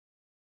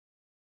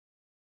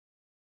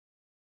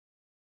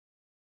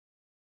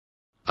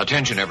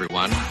Attention,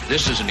 everyone.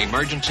 This is an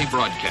emergency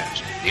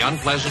broadcast. The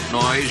unpleasant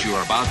noise you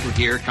are about to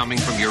hear coming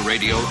from your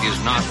radio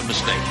is not a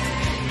mistake.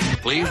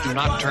 Please do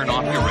not turn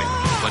off your radio,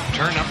 but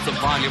turn up the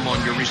volume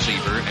on your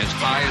receiver as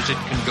high as it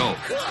can go.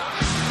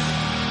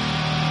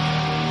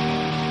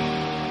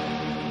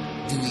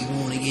 Do we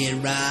want to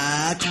get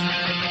rocked?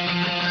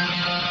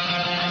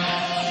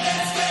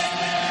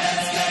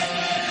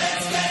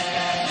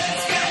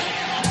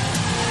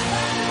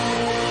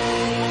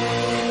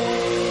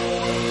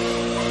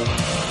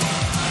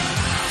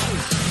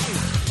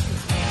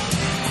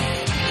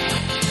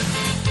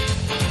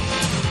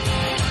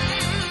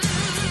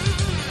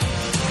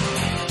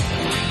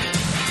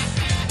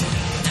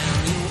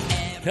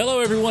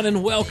 Hello, everyone,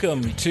 and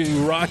welcome to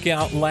Rock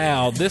Out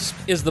Loud. This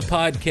is the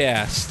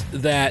podcast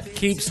that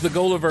keeps the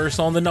Golaverse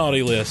on the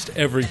naughty list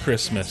every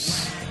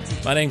Christmas.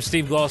 My name's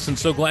Steve Glosson.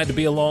 So glad to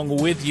be along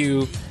with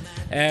you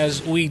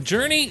as we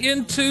journey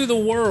into the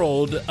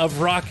world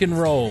of rock and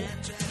roll,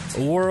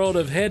 a world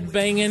of head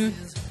banging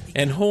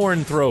and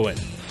horn throwing.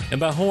 And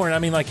by horn, I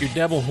mean like your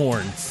devil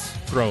horns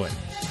throwing.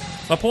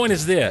 My point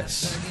is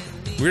this: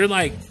 we're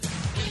like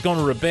going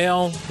to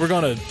rebel. We're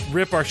going to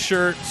rip our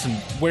shirts and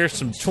wear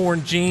some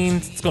torn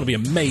jeans. It's going to be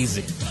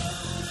amazing.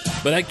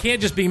 But that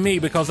can't just be me,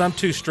 because I'm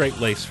too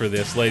straight-laced for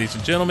this, ladies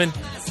and gentlemen.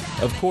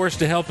 Of course,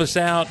 to help us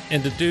out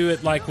and to do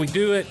it like we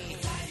do it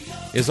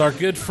is our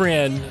good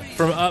friend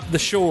from up the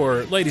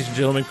shore, ladies and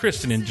gentlemen,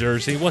 Kristin in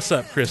Jersey. What's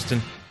up,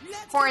 Kristin?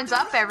 Horns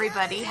up,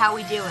 everybody. How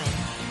we doing?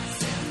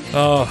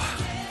 Oh,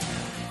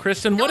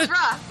 Kristin,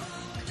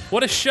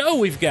 what a show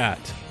we've got.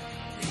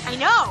 I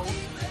know.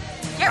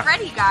 Get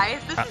ready,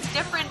 guys. This is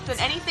different than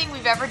anything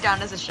we've ever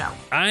done as a show.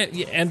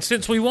 And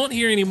since we won't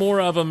hear any more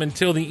of them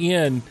until the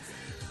end,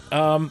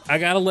 I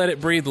got to let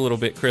it breathe a little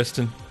bit,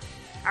 Kristin.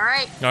 All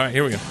right,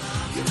 here we go.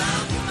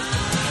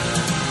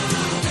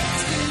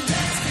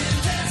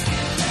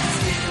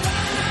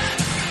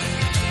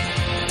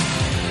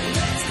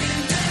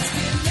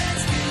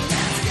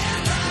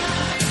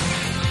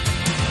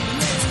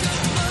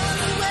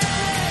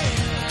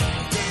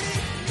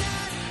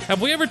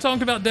 Have we ever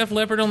talked about Def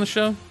Leppard on the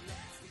show?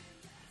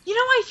 You know,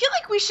 I feel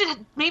like we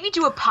should maybe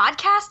do a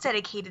podcast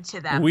dedicated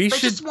to them.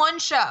 Just one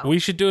show. We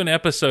should do an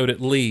episode at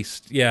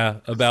least,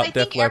 about Def Leppard. I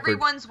think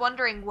everyone's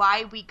wondering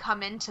why we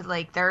come into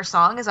their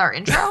song as our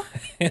intro.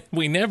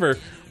 we never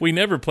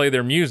play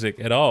their music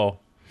at all.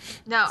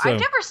 No, so. I've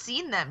never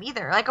seen them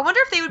either. I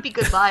wonder if they would be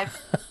good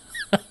live.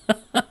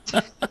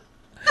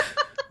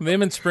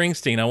 Them and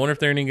Springsteen. I wonder if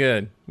they're any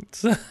good.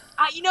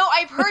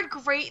 I've heard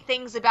great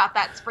things about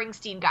that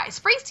Springsteen guy.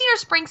 Springsteen or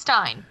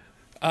Springsteen?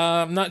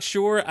 I'm not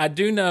sure. I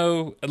do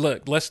know.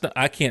 Look,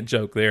 I can't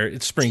joke there.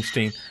 It's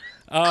Springsteen.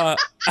 I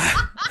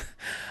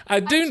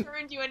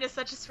turned you into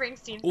such a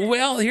Springsteen fan.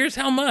 Well, here's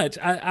how much.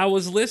 I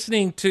was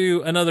listening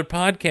to another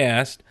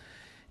podcast,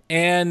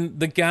 and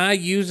the guy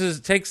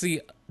takes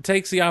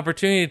the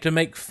opportunity to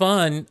make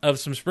fun of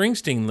some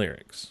Springsteen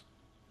lyrics.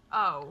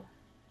 Oh,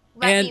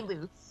 let me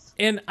loose.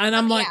 And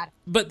I'm like,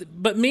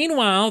 but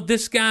meanwhile,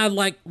 this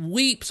guy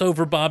weeps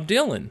over Bob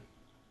Dylan.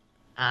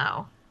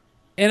 Oh.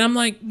 And I'm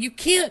like, you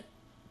can't.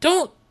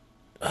 Don't.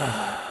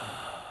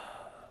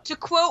 To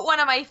quote one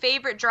of my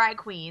favorite drag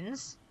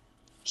queens,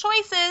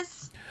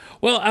 choices.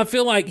 Well, I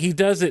feel like he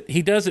does it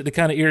to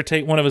kind of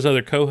irritate one of his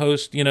other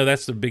co-hosts.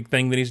 That's the big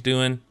thing that he's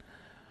doing.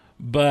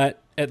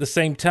 But at the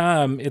same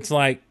time, it's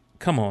like,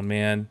 come on,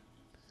 man.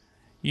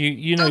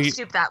 You know, don't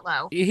stoop that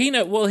low. He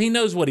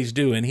knows what he's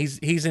doing.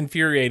 He's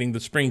infuriating the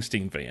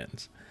Springsteen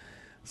fans.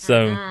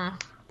 So,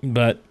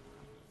 But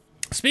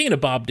speaking of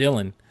Bob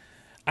Dylan,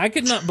 I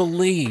could not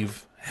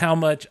believe how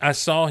much I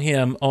saw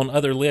him on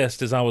other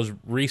lists as I was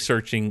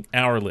researching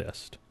our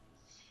list.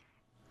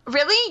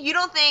 Really? You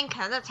don't think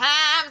the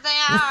times they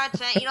are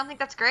changing? You don't think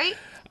that's great?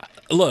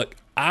 Look,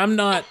 I'm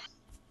not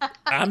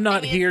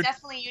here. It's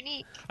definitely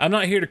unique. I'm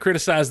not here to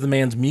criticize the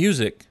man's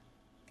music.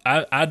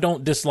 I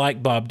don't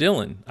dislike Bob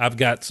Dylan. I've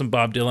got some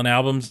Bob Dylan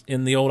albums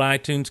in the old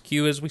iTunes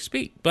queue as we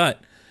speak. But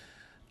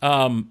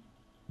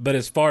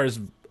as far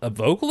as a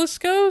vocalist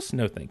goes,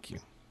 no, thank you.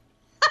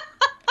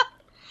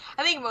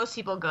 I think most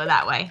people go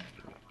that way.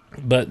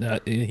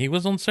 But he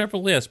was on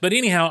several lists. But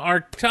anyhow,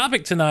 our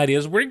topic tonight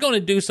is we're going to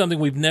do something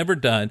we've never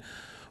done.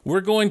 We're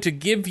going to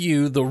give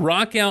you the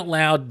Rock Out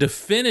Loud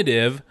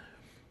definitive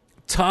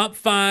top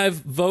 5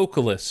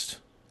 vocalists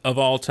of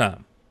all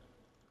time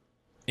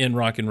in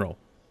rock and roll.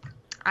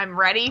 I'm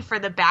ready for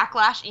the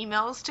backlash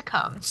emails to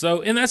come.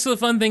 And that's the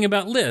fun thing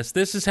about lists.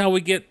 This is how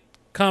we get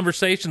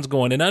conversations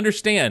going. And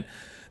understand,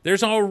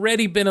 there's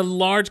already been a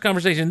large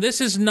conversation.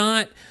 This is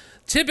not...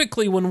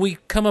 Typically, when we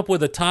come up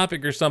with a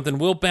topic or something,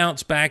 we'll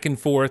bounce back and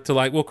forth to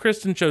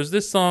Kristin chose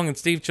this song and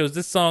Steve chose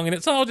this song, and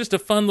it's all just a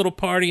fun little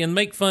party and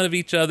make fun of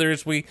each other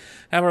as we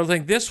have our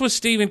thing. This was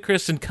Steve and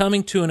Kristin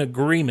coming to an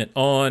agreement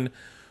on,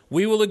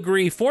 we will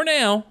agree for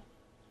now,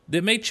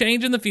 that may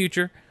change in the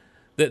future,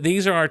 that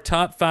these are our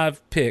top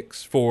 5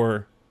 picks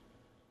for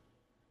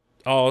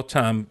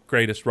all-time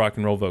greatest rock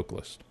and roll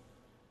vocalist.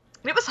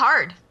 It was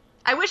hard.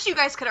 I wish you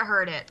guys could have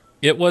heard it.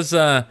 It was,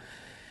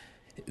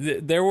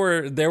 there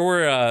were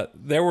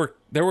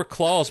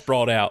claws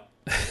brought out.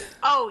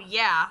 Oh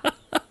yeah.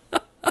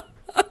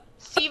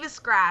 Steve is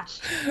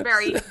scratched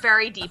very,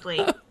 very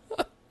deeply.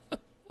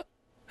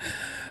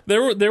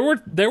 There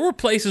were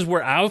places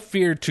where I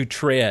feared to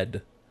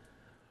tread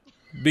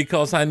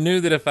because I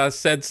knew that if I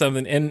said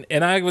something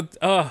and I would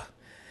and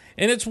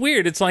it's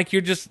weird. It's like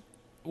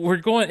we're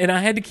going, and I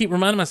had to keep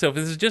reminding myself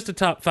this is just a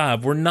top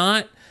 5.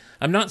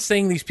 I'm not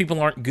saying these people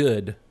aren't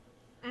good.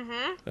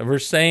 Mm-hmm. We're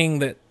saying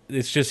that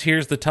it's just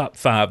here's the top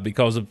 5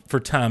 for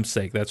time's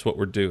sake. That's what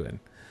we're doing.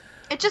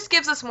 It just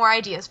gives us more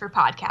ideas for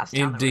podcasts.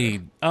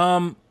 Indeed.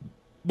 Well,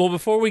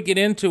 before we get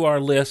into our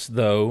list,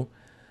 though,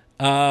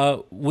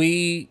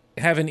 we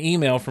have an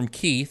email from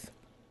Keith.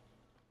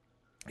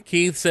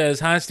 Keith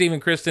says, "Hi, Steve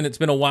and Kristin. It's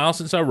been a while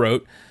since I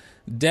wrote.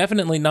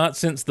 Definitely not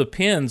since the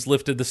Pens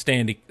lifted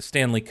the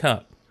Stanley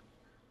Cup."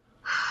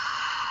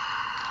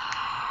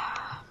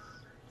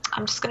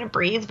 I'm just going to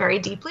breathe very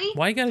deeply.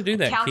 Why you got to do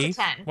that, Count Keith?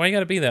 to 10. Why you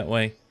got to be that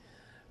way?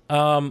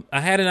 I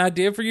had an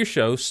idea for your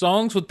show,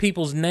 songs with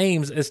people's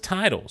names as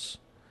titles.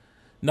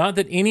 Not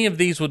that any of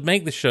these would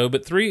make the show,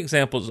 but 3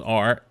 examples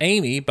are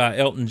Amy by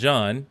Elton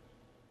John,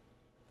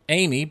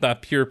 Amy by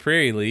Pure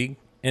Prairie League,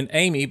 and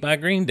Amy by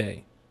Green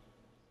Day.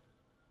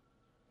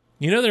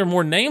 You know there are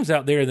more names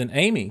out there than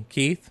Amy,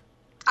 Keith.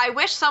 I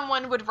wish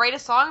someone would write a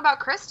song about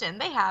Kristin.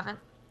 They haven't.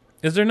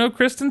 Is there no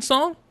Kristin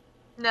song?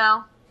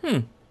 No.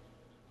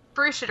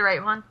 Bruce should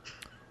write one.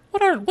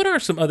 What are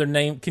some other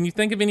names? Can you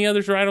think of any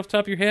others right off the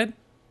top of your head?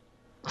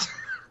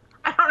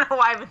 I don't know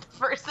why, but the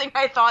first thing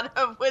I thought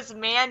of was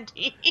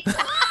Mandy.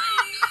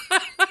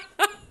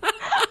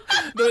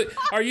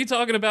 Are you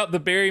talking about the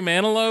Barry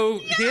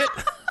Manilow hit?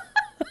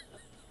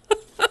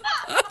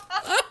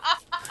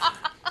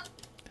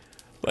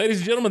 Ladies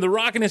and gentlemen, the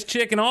rockinest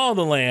chick in all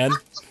the land.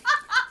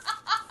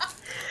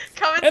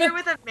 Coming through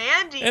with a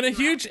Mandy. And a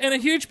huge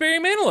Barry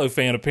Manilow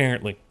fan,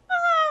 apparently.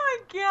 Oh, my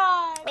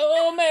God.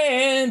 Oh,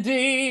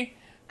 Mandy.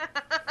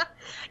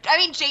 I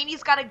mean,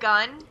 Janie's Got a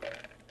Gun.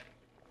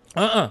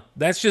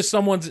 That's just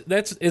someone's...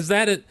 Was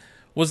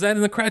that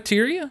in the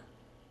criteria?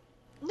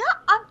 No,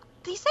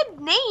 he said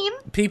name.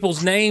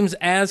 People's names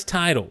as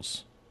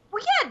titles.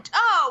 Well, yeah.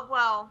 Oh,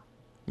 well.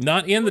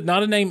 Not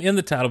a name in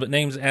the title, but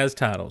names as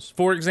titles.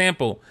 For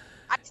example...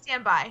 I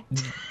stand by.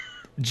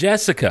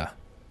 Jessica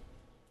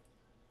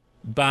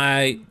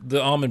by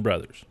the Allman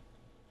Brothers.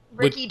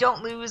 Ricky,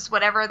 Don't Lose,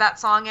 whatever that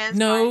song is.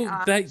 No,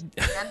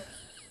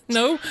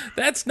 no,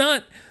 that's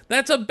not.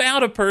 That's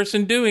about a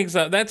person doing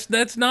something.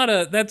 That's not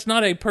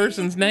a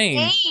person's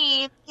name. The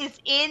name is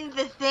in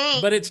the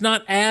thing, but it's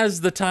not as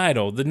the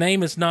title. The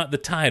name is not the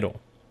title.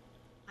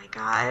 Oh my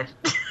God.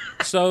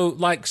 So,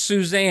 like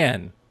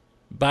Suzanne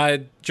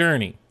by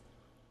Journey.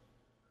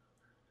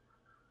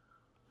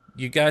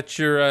 You got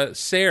your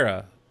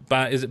Sarah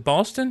by, is it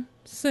Boston?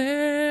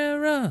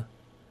 Sarah.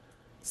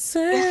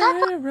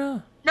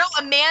 No,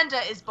 Amanda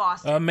is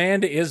Boston.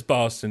 Amanda is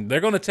Boston.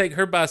 They're going to take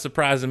her by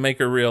surprise and make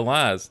her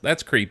realize.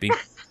 That's creepy.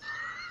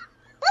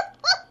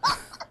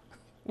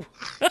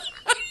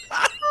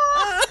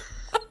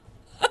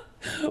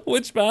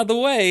 Which, by the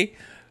way,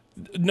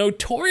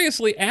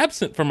 notoriously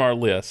absent from our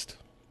list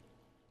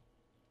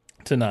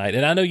tonight.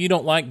 And I know you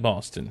don't like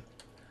Boston.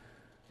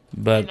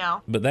 But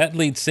that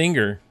lead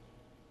singer...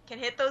 can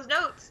hit those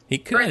notes. He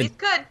could. Or at least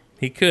could.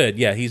 He could.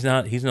 Yeah, he's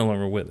no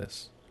longer with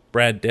us.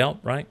 Brad Delp,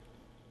 right?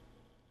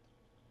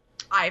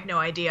 I have no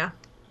idea.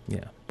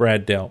 Yeah,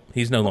 Brad Delp.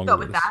 He's no longer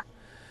with us.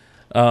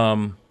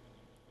 That.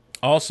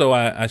 Also,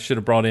 I should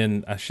have brought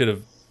in. I should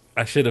have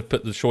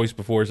put the choice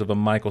before of a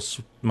Michael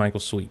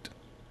Sweet.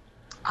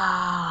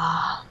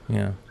 Ah.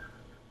 Yeah.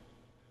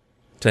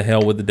 To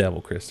hell with the devil,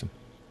 Kristin.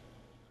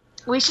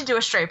 We should do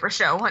a Striper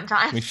show one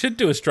time. We should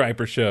do a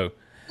Striper show.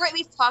 Or at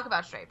least talk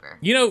about Striper.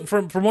 You know,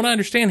 from what I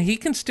understand, he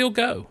can still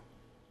go.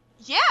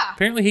 Yeah.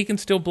 Apparently he can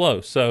still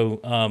blow,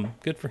 so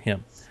good for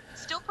him.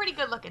 Still pretty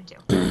good looking, too.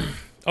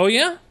 Oh,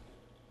 yeah?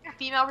 Yeah,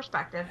 female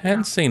perspective.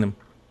 Hadn't seen him.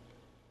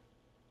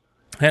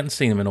 Hadn't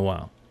seen him in a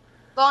while.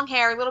 Long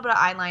hair, a little bit of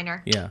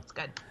eyeliner. Yeah. It's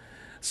good.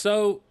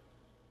 So,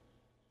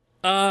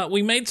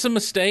 we made some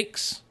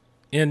mistakes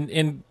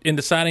in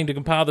deciding to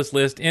compile this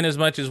list, in as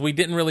much as we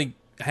didn't really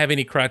have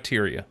any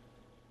criteria.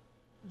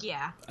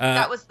 Yeah,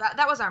 that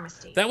was our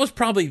mistake. That was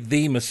probably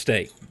the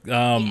mistake,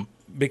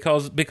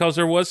 because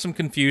there was some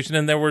confusion,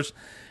 and there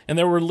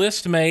were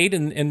lists made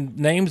and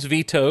names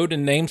vetoed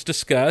and names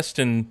discussed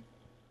and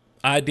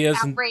ideas.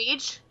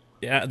 Outrage.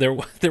 Yeah,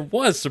 there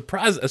was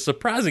a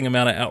surprising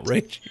amount of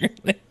outrage here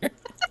and there.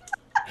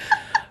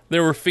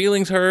 There were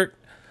feelings hurt.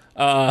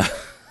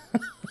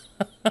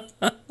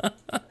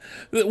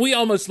 We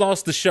almost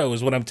lost the show,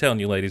 is what I'm telling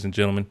you, ladies and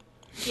gentlemen.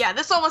 Yeah,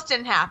 this almost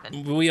didn't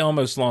happen. We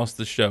almost lost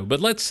the show, but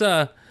let's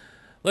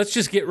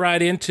just get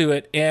right into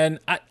it. And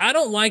I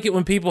don't like it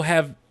when people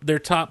have their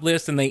top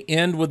list and they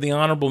end with the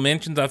honorable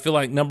mentions. I feel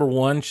like number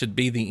 1 should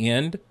be the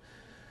end.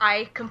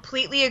 I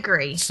completely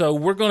agree. So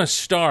we're going to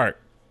start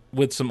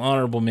with some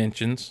honorable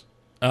mentions,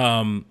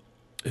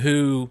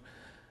 who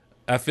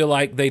I feel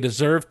like they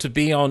deserve to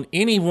be on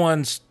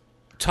anyone's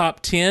top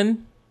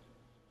 10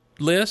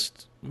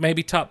 list,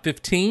 maybe top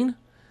 15.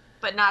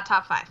 But not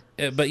top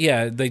 5. But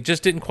yeah, they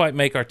just didn't quite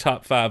make our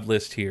top 5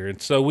 list here.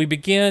 And so we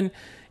begin,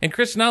 and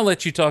Kristin, I'll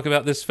let you talk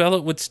about this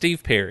fella with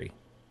Steve Perry.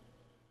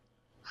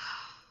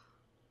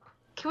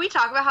 Can we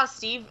talk about how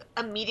Steve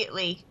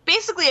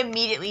basically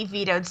immediately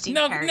vetoed Steve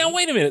Perry? No,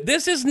 wait a minute.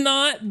 This is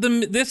not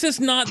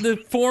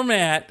the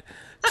format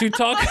to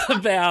talk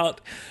about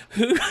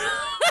who.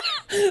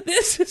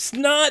 This is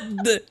not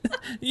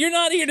you're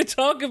not here to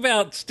talk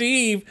about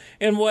Steve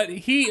and what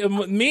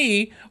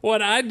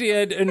I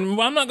did, and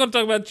I'm not going to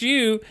talk about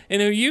you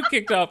and who you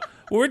kicked off.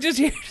 We're just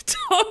here to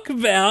talk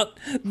about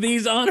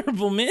these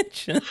honorable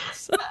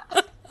mentions.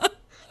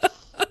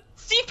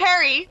 Steve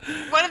Perry,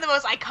 one of the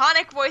most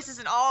iconic voices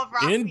in all of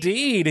rock.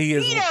 Indeed, he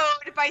is.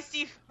 Vetoed by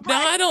Steve. No,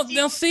 I don't.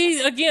 Now,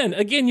 see, again,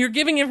 you're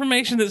giving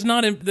information that's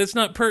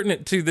not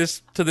pertinent to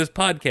this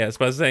podcast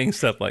by saying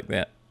stuff like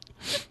that.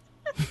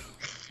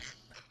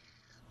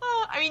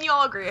 I mean, you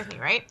all agree with me,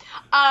 right?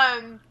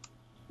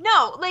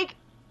 No, like,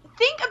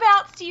 think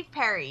about Steve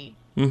Perry.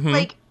 Mm-hmm.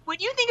 Like, when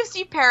you think of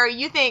Steve Perry,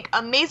 you think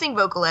amazing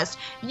vocalist.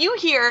 You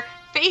hear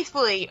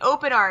Faithfully,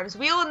 Open Arms,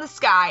 Wheel in the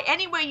Sky,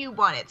 Any Way You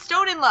Want It,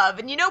 Stone in Love,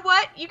 and you know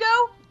what? You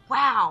go,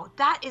 wow,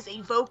 that is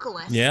a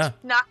vocalist. Yeah.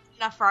 Not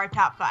enough for our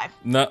top 5.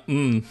 No.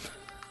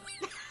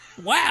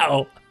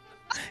 Wow.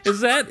 Is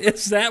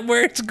that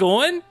where it's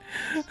going?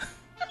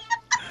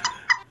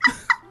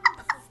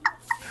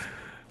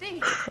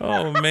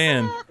 Oh,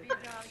 man.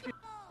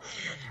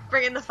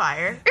 Bring in the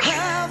fire.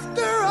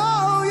 After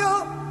all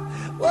your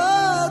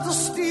words of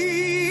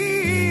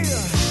steel,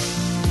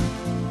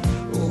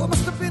 I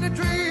must have been a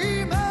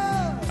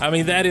dreamer. I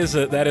mean, that is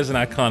an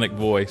iconic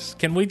voice.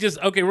 Can we just...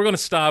 Okay, we're going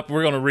to stop.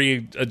 We're going to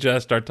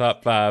readjust our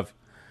top 5.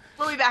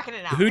 We'll be back in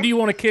an hour. Who do you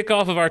want to kick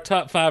off of our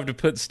top 5 to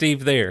put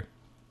Steve there?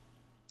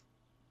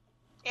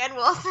 Ann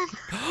Wilson.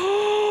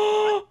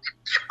 I'm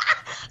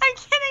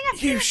kidding.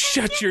 You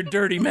shut your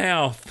dirty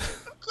mouth.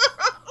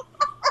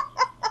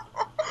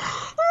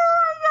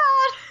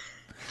 Oh,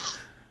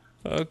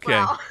 my God. Okay.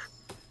 Wow.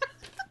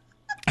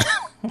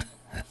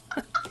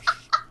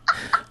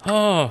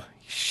 Oh,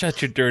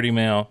 shut your dirty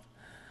mouth.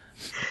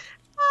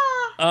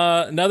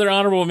 Another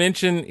honorable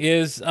mention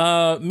is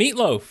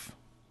Meatloaf,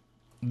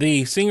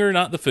 the singer,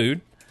 not the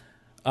food.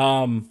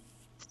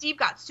 Steve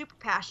got super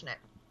passionate.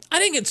 I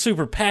didn't get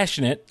super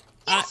passionate.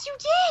 Yes, you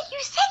did. You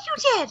said you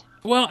did.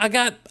 Well,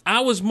 I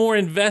was more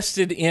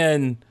invested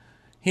in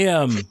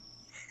him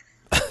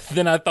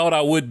than I thought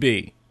I would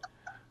be.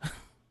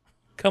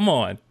 Come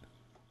on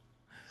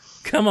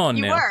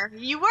now.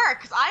 You were,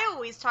 because I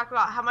always talk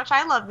about how much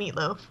I love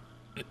Meatloaf.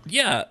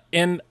 Yeah,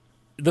 and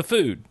the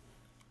food.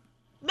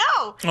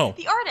 No,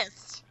 the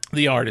artist.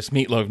 The artist,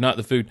 Meatloaf, not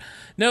the food.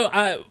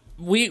 No,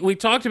 we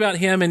talked about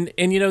him, and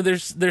you know,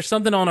 there's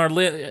something on our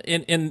list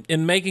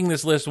in making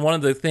this list. One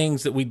of the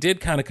things that we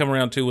did kind of come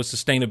around to was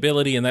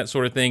sustainability and that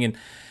sort of thing,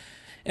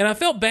 and I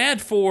felt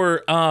bad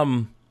for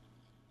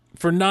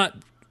not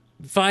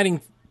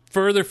fighting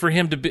harder for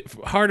him to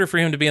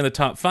be in the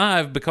top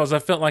 5, because I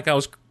felt like I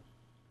was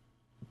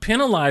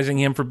penalizing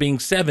him for being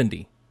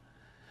 70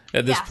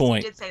 at this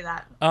point. You did say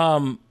that.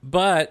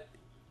 But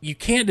you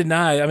can't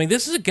deny. I mean,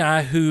 this is a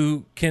guy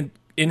who can,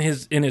 in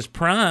his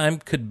prime,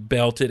 could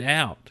belt it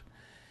out,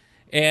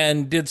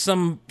 and did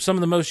some of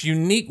the most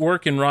unique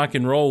work in rock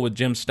and roll with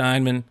Jim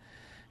Steinman,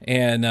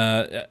 and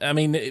I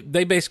mean,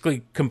 they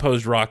basically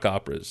composed rock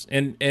operas,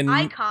 and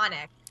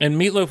iconic. And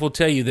Meatloaf will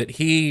tell you that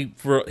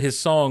for his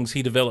songs,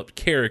 he developed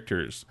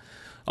characters,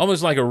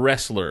 almost like a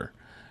wrestler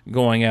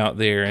going out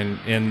there,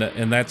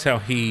 and that's how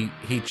he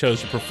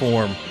chose to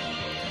perform.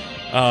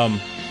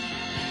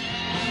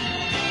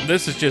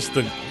 This is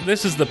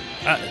the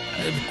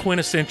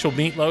quintessential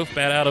Meatloaf,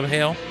 Bat Out of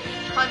Hell.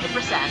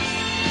 100%.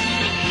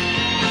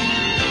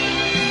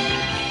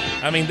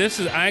 I mean,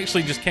 I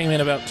actually just came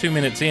in about 2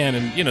 minutes in,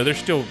 and you know, they're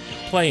still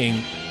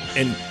playing,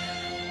 and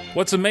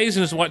what's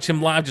amazing is watch him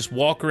live just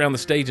walk around the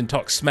stage and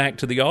talk smack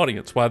to the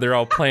audience while they're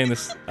all playing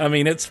this. I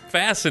mean, it's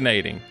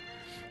fascinating.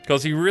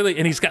 Because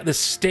he's got this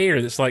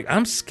stare that's like,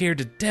 I'm scared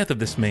to death of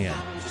this man.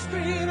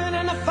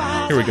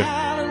 Here we go.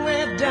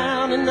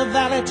 Down in the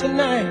valley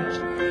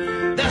tonight.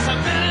 There's a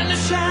man in the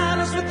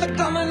shadows with a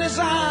gum in his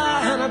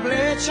eye and a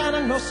blade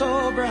shining oh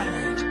so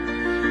bright.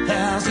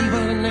 There's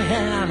evil in the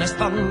air and there's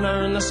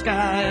thunder in the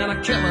sky and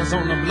a killer's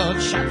on the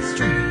bloodshot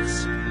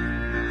streets.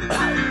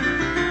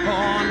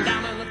 On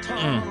down in the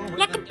tunnel.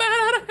 Like a bat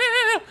out of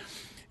hell.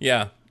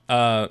 Yeah.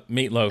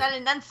 Meatloaf. That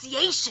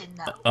enunciation,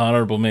 though.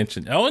 Honorable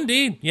mention. Oh,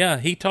 indeed. Yeah,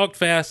 he talked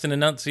fast and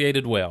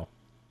enunciated well.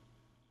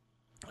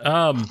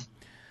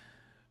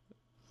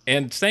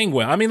 And sang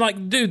well. I mean,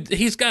 like, dude,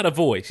 he's got a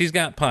voice. He's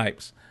got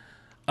pipes.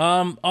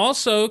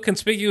 Also,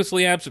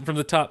 conspicuously absent from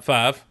the top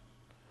 5.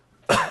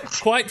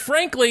 Quite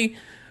frankly,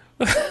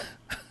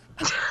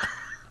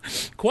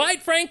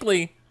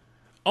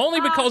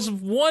 only because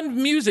of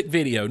one music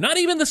video. Not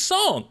even the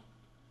song,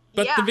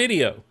 but the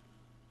video.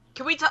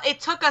 Can we it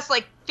took us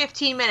like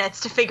 15 minutes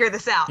to figure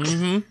this out.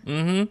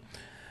 The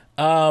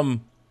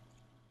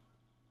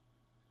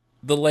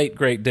late,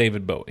 great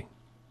David Bowie.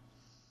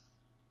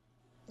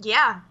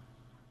 Yeah.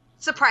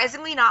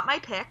 Surprisingly, not my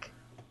pick.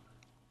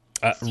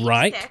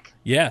 Right? Pick,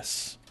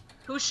 yes.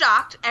 Who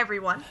shocked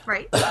everyone,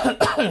 right?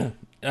 I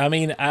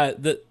mean,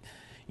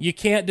 you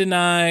can't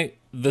deny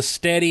the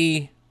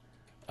steady.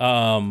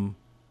 As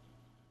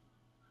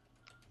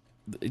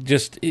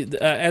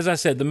I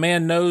said, the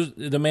man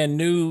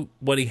knew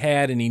what he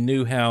had, and he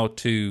knew how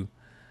to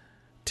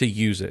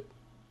use it,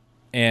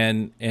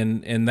 and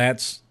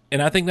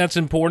I think that's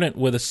important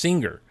with a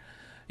singer.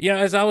 Yeah,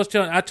 as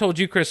I told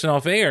you, Kristin,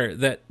 off air,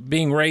 that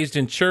being raised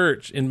in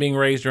church and being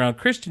raised around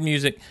Christian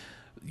music,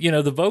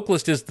 the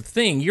vocalist is the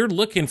thing. You're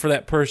looking for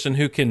that person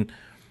who can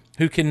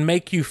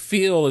make you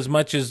feel as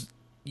much as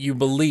you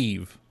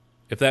believe,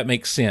 if that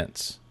makes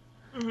sense.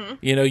 Mm-hmm.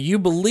 You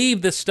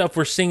believe this stuff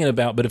we're singing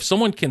about, but if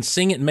someone can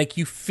sing it and make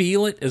you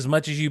feel it as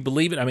much as you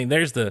believe it, I mean,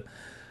 there's the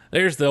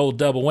old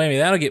double whammy.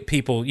 That'll get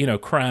people,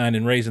 crying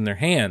and raising their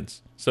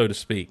hands, so to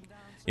speak,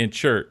 in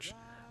church.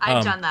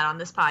 I've done that on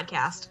this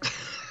podcast.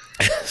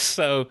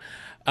 So,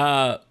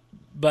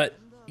 but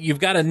you've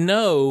got to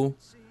know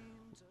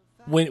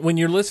when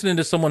you're listening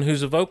to someone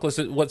who's a vocalist,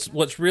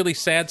 what's really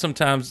sad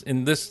sometimes,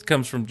 and this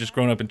comes from just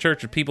growing up in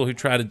church, are people who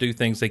try to do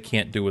things they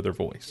can't do with their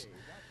voice.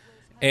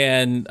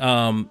 And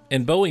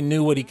Bowie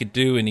knew what he could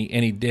do, and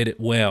he did it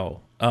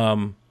well.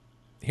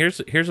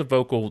 Here's a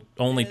vocal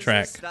only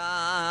track.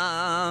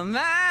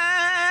 Starman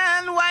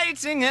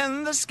waiting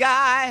in the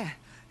sky.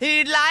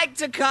 He'd like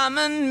to come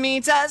and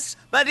meet us,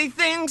 but he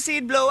thinks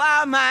he'd blow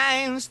our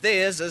minds.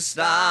 There's a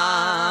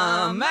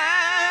starman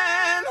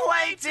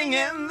waiting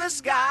in the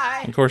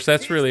sky. Of course,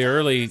 that's really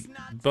early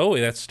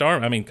Bowie. That's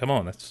Starman. I mean, come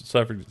on, that's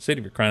Suffragette City,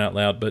 if you're crying out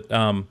loud. But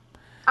I'm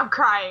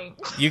crying.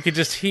 You could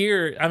just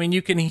hear. I mean,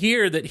 you can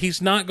hear that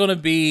he's not going to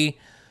be.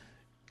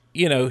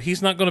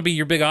 He's not going to be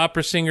your big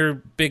opera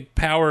singer, big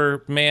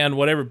power man,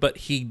 whatever. But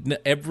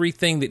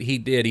everything that he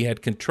did, he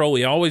had control.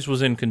 He always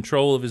was in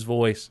control of his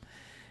voice.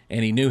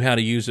 And he knew how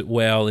to use it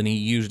well, and he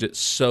used it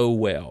so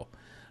well.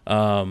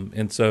 And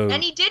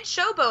he did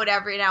showboat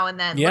every now and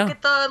then. Yeah. Look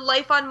at the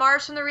Life on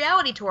Mars from the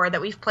reality tour that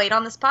we've played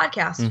on this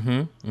podcast.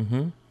 Mm-hmm.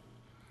 Mm-hmm.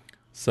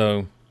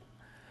 So,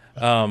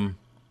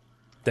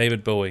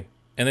 David Bowie.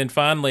 And then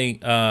finally,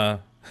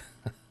 Paul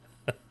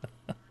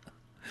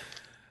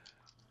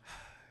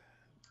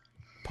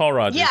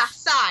Rogers. Yeah,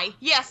 sigh.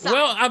 Yeah, sigh.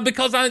 Well,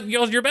 because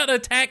you're about to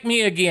attack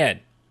me again.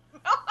 No,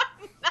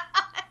 I'm not.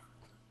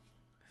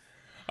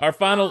 Our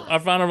final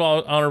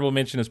honorable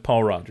mention is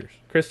Paul Rogers.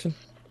 Kristin?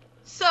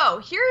 So,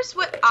 here's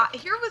what,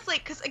 here was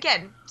like, because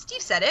again,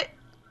 Steve said it,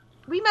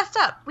 we messed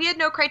up. We had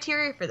no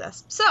criteria for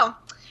this. So,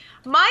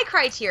 my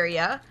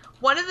criteria,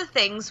 one of the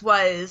things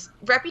was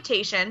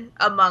reputation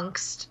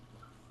amongst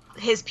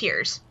his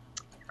peers,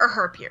 or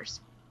her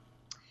peers.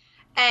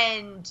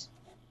 And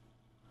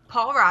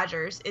Paul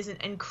Rogers is an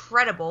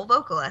incredible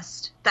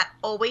vocalist that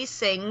always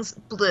sings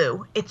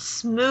blue. It's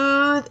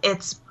smooth,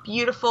 it's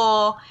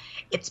beautiful,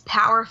 it's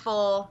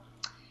powerful,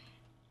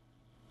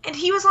 and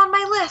he was on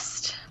my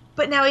list,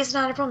 but now he's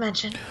an honorable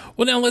mention.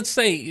 Well, now let's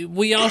say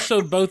we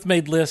also both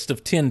made lists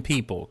of 10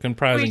 people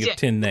comprising of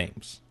 10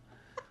 names.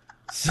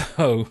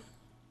 So.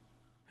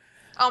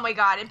 Oh my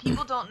God, and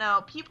people don't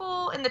know.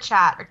 People in the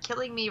chat are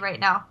killing me right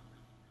now.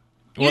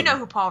 You know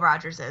who Paul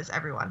Rogers is,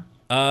 everyone.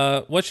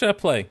 What should I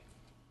play?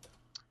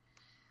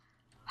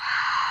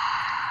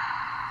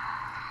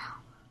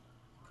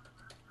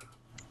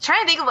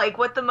 Trying to think of like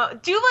what the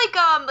do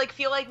like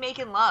Feel Like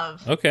Making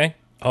Love. Okay.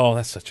 Oh,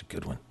 that's such a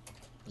good one.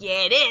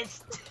 Yeah, it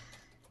is.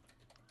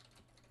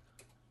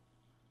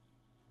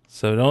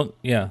 So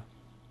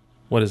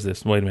what is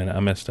this? Wait a minute, I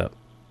messed up.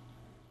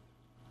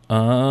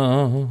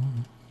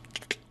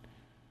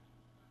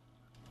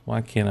 Why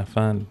can't I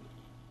find?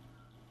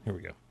 Here we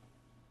go.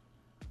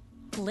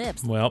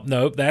 Lips. Well,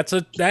 no, that's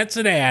an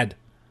ad.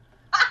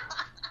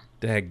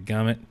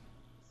 Dadgummit.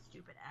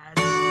 Stupid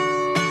ads.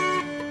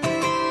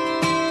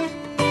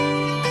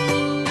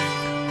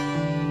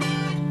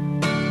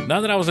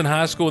 Not that I was in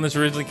high school when this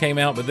originally came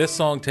out, but this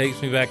song takes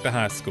me back to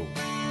high school.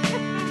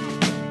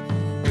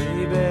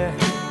 Baby,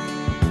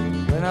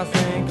 when I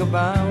think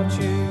about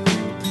you,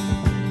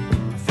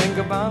 I think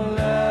about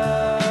love.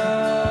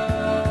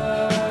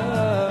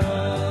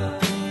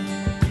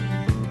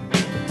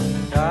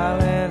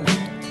 Darling,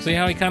 See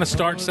how he kind of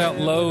starts out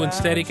low and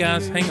steady,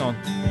 guys? Hang on.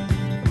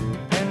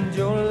 and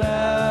your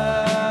love.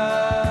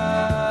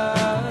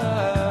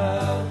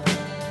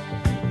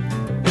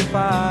 If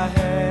I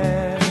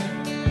had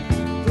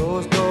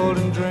those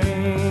golden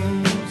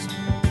dreams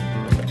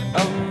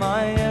of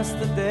my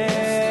yesterday,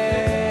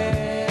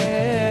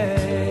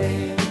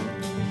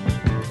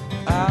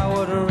 I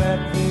would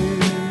wrap you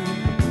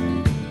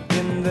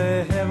in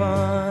the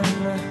heaven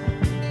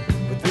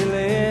with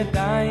really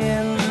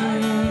dying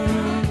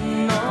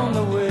on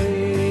the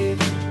way.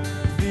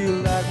 Feel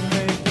like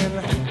making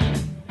love.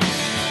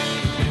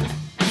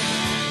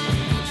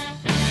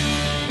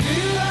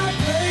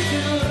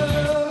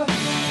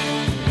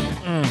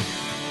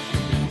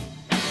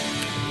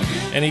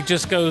 And he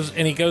just goes,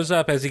 and he goes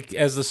up as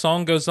the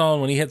song goes on.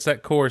 When he hits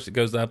that chorus, it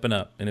goes up and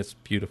up, and it's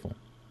beautiful.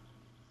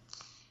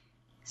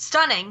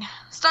 Stunning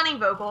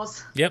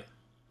vocals. Yep.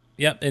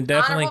 Yep, and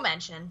definitely honorable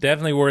mention.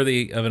 Definitely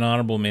worthy of an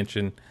honorable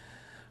mention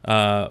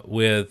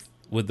with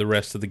the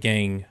rest of the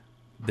gang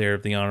there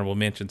of the honorable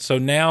mention. So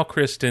now,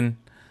 Kristin,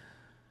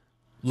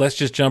 let's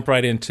just jump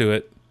right into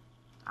it.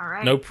 All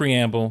right. No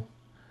preamble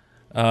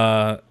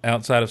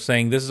outside of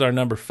saying this is our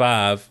number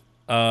 5.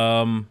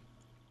 And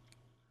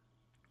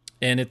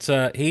it's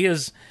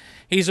he's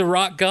a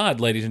rock god,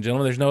 ladies and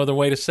gentlemen. There's no other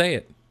way to say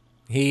it.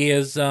 He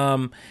is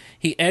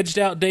he edged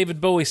out David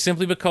Bowie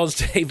simply because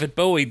David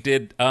Bowie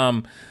did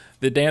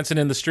the Dancing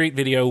in the Street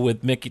video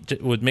with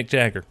Mick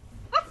Jagger.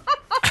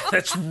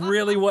 That's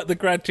really what the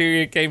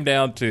criteria came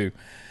down to.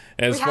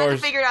 We had to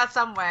figure it out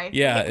some way.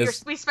 Yeah,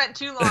 we spent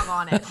too long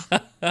on it.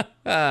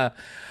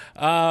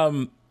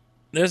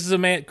 This is a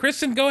man.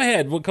 Kristin, go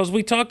ahead, because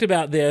we talked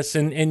about this,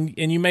 and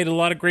you made a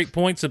lot of great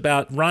points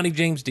about Ronnie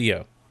James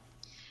Dio.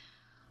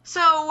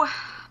 So,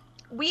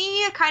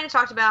 we kind of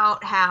talked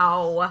about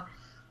how,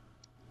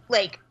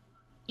 like,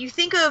 you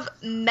think of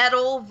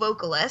metal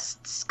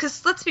vocalists,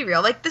 because let's be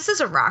real, like, this is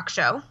a rock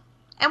show,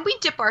 and we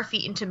dip our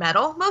feet into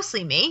metal,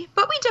 mostly me,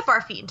 but we dip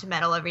our feet into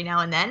metal every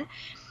now and then,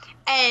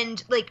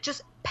 and, like,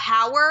 just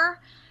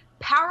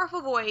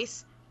powerful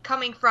voice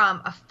coming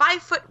from a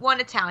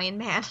 5'1" Italian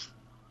man,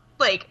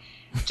 like,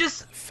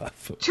 just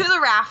to the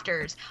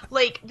rafters.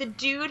 Like, the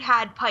dude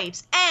had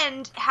pipes,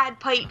 and had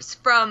pipes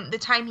from the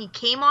time he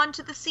came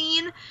onto the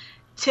scene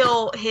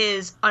till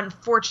his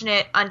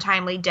unfortunate,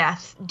 untimely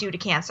death due to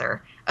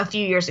cancer a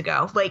few years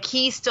ago. Like,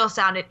 he still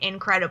sounded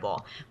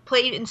incredible.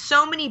 Played in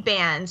so many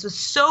bands, was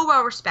so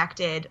well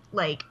respected.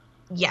 Like,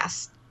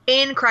 yes,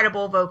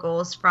 incredible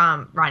vocals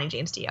from Ronnie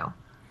James Dio.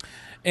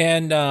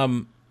 And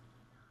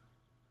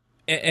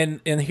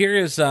here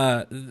is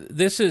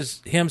this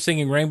is him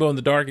singing Rainbow in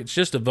the Dark. It's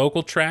just a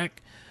vocal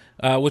track,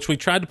 which we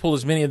tried to pull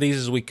as many of these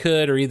as we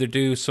could, or either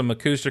do some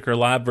acoustic or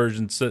live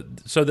versions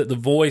so that the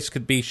voice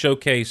could be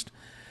showcased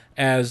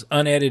as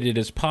unedited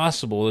as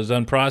possible, as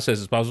unprocessed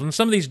as possible. And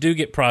some of these do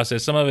get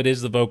processed. Some of it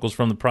is the vocals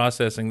from the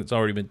processing that's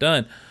already been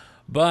done.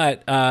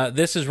 But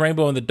this is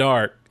Rainbow in the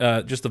Dark,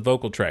 just the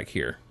vocal track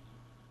here.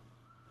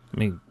 Let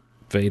me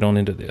fade on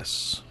into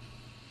this.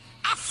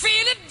 I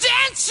feel it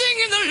dancing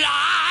in the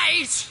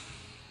light.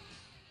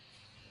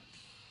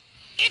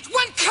 It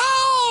went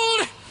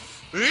cold,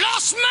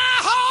 lost my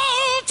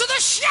hold to the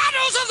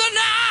shadows of the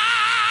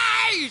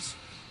night.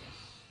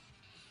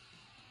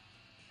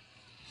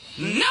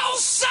 No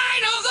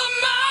sign of the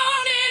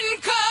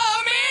morning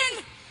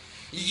coming.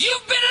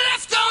 You've been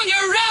left on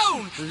your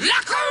own,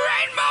 like a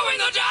rainbow in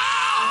the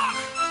dark.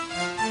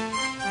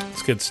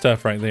 It's good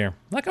stuff right there.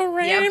 Like a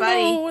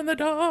rainbow in the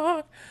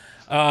dark.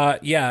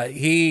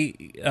 He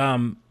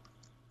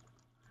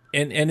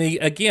and he,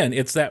 again,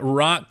 it's that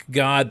rock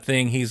god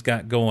thing he's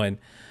got going.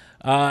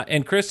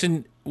 And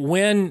Kristin,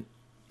 when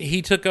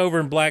he took over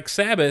in Black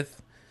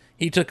Sabbath,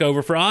 he took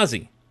over for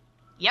Ozzy.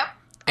 Yep.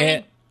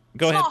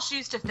 Go small ahead.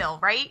 Shoes to fill,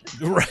 right?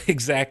 Right,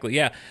 exactly.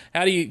 Yeah.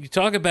 How do you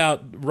talk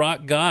about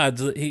rock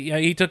gods?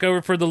 He took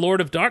over for the Lord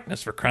of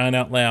Darkness, for crying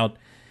out loud,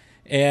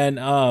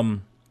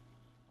 and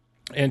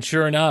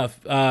sure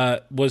enough,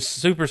 was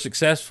super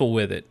successful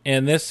with it.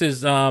 And this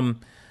is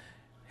Heaven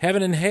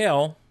and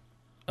Hell,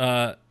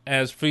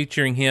 as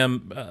featuring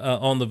him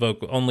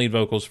on lead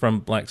vocals from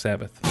Black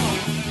Sabbath.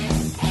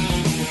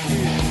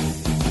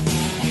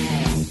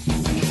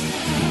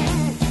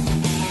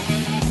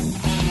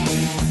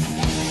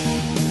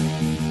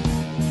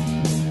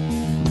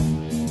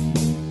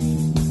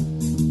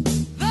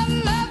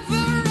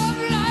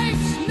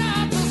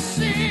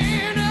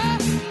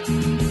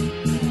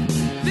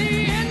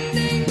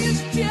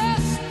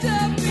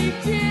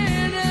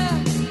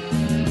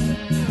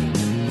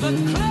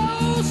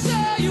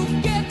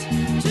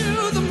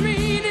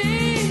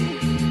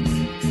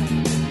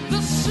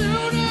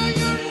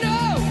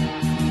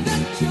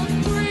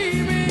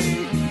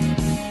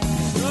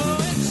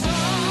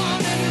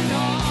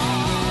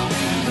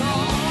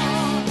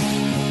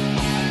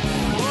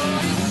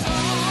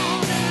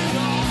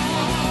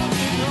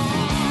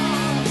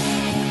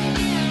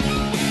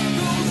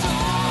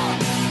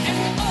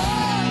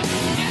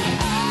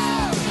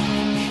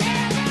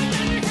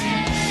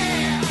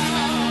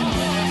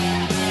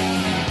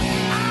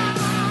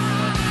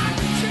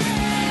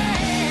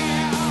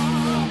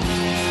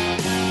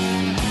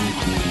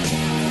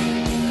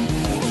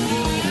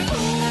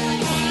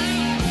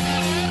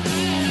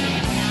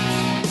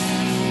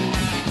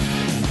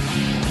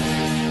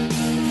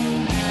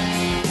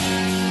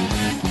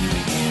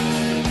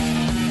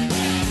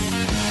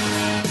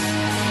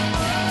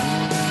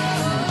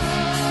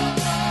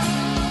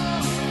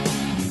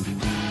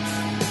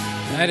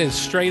 That is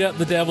straight up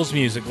the devil's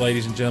music,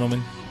 ladies and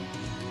gentlemen.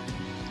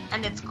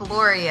 And it's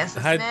glorious,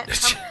 isn't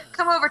it?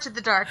 Come over to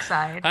the dark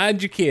side.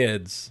 Hide your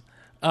kids.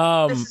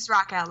 This is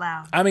Rock Out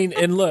Loud. I mean,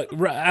 and look,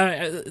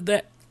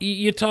 that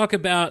you talk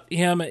about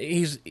him.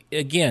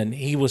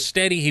 He was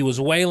steady. He was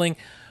wailing,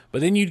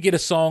 but then you'd get a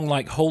song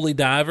like "Holy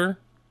Diver"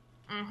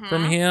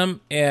 from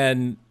him,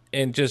 and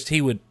just he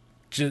would,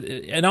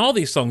 and all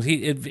these songs,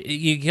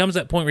 he comes to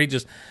that point where he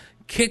just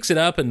kicks it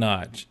up a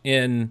notch.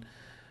 And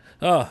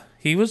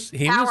He was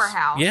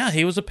Powerhouse.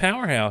 he was a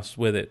powerhouse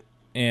with it.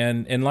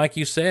 And like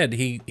you said,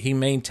 he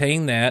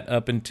maintained that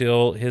up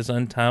until his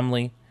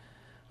untimely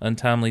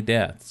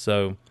death.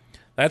 So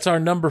that's our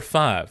number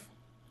 5.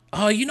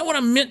 Oh, you know what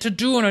I meant to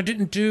do and I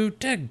didn't do?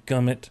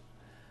 Dadgummit.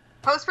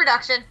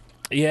 Post-production.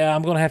 Yeah,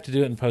 I'm going to have to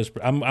do it in post.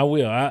 I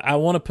will. I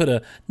want to put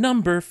a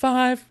number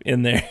 5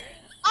 in there.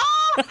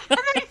 Oh, and then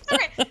he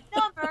started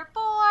number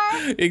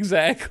 4.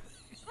 Exactly.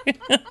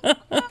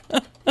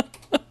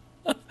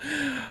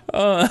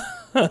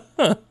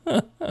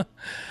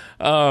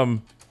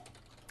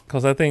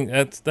 Because I think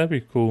that'd be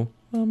cool.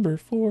 Number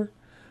 4.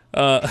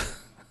 Add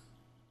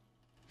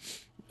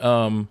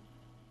some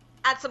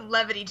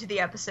levity to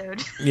the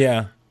episode.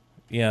 Yeah.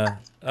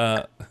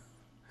 Well,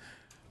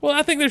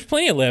 I think there's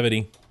plenty of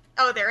levity.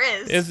 Oh, there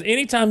is. Is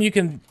anytime you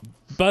can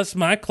bust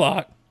my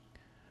clock,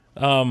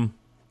 bust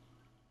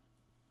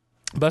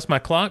my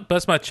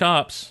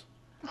chops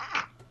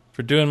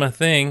for doing my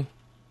thing.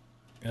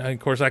 Of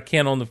course, I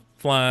can't on the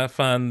fly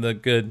find the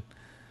good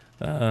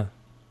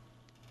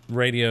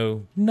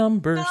radio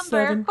number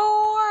 7. 4.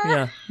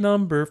 Yeah,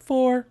 number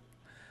 4.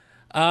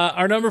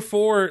 Our number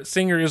 4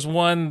 singer is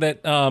one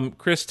that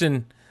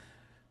Kristin,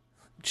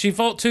 she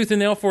fought tooth and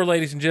nail for,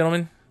 ladies and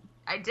gentlemen.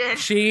 I did.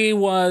 She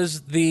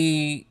was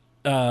the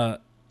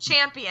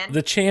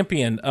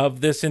champion of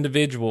this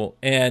individual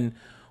and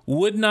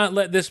would not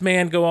let this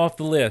man go off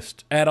the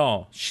list at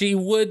all. She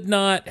would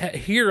not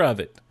hear of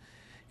it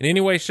in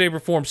any way, shape, or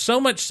form. So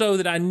much so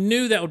that I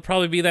knew that would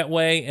probably be that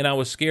way, and I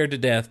was scared to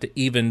death to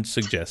even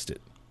suggest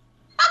it.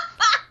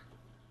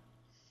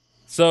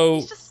 So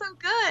he's just so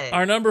good.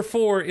 Our number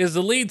 4 is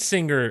the lead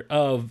singer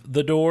of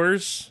The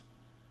Doors,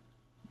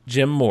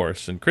 Jim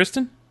Morrison.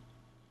 Kristin?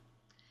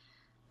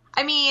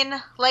 I mean,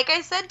 like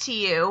I said to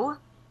you,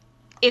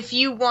 if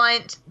you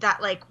want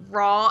that, like,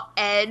 raw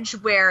edge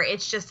where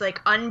it's just, like,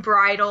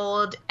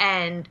 unbridled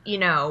and, you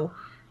know,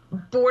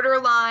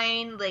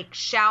 borderline, like,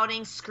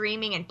 shouting,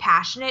 screaming, and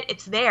passionate,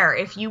 it's there.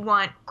 If you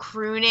want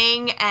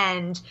crooning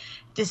and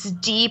this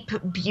deep,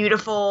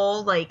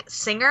 beautiful, like,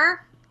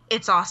 singer,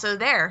 it's also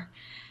there.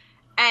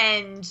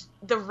 And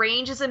the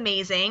range is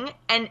amazing.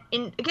 And,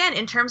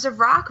 in terms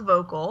of rock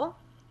vocal,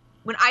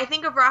 when I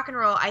think of rock and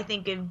roll, I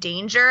think of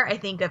danger, I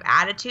think of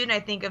attitude, and I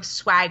think of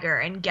swagger.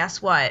 And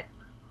guess what?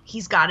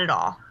 He's got it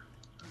all.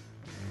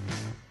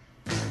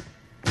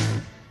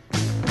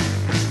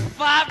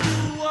 5 to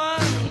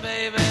 1,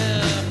 baby.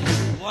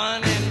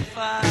 1 in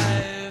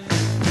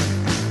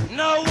 5.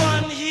 No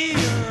one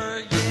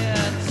here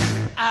gets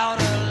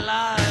out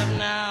alive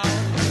now.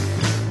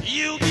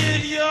 You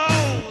get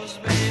yours,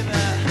 baby.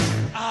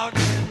 I'll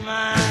get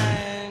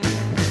mine.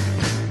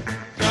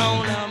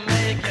 Gonna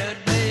make it,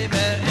 baby,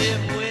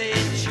 if we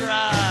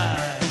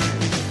try.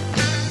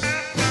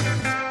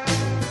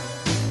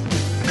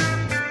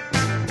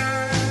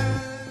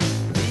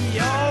 The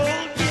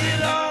old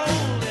get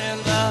old and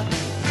the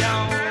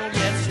young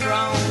get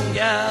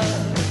stronger.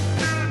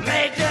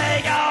 May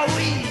take a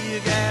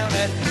week and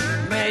it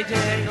may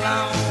take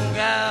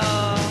longer.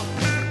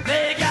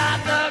 They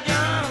got the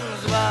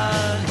guns,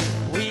 but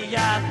we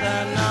got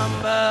the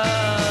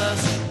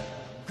numbers.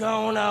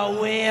 Gonna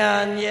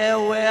win, yeah,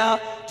 we're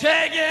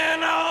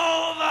taking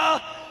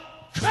over.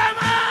 Come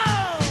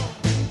on!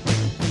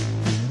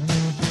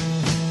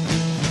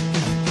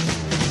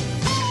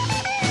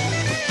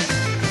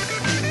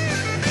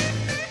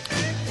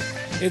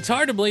 It's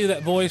hard to believe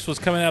that voice was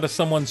coming out of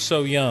someone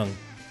so young.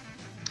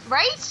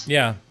 Right?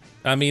 Yeah.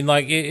 I mean,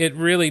 like, it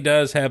really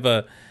does have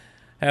a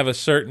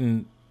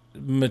certain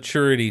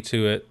maturity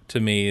to it,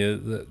 to me,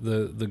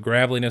 the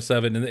graveliness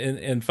of it,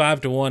 and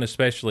 5 to 1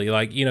 especially,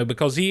 like, you know,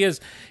 because this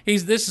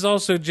is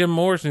also Jim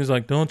Morrison. He's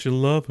like, don't you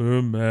love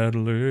her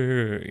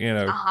madly, you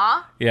know.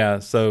 Yeah,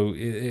 so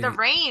The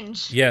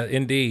range. yeah,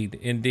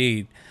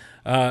 indeed.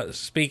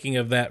 Speaking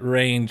of that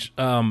range,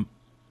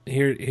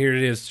 here it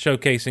is,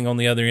 showcasing on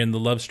the other end, the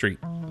Love Street.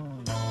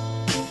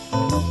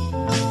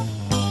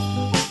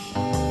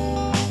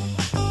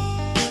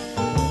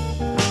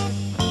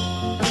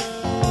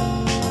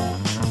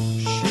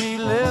 She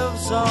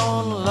lives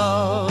on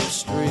Love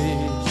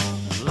Street,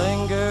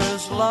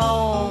 lingers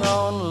long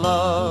on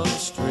Love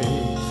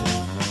Street.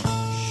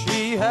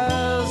 She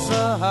has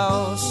a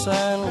house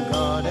and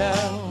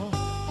garden.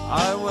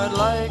 I would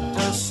like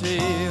to see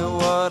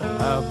what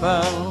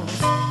happens.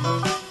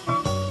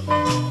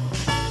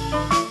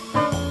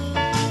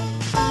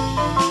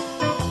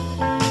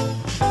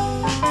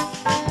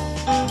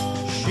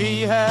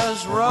 She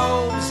has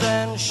robes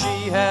and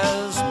she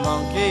has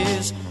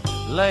monkeys,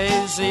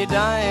 lazy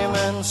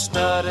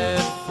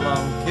diamond-studded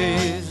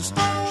flunkies.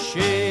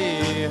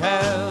 She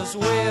has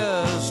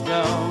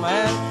wisdom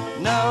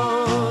and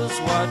knows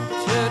what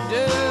to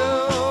do.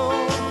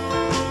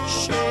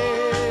 She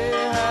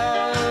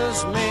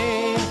has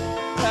me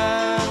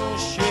and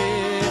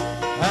she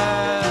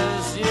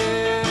has you.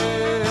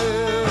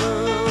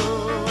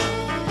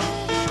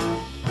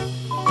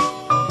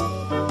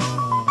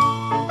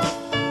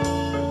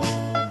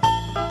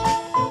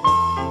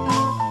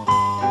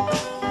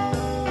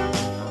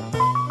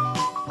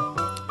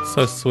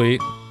 So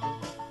sweet.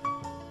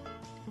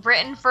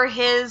 written for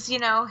his,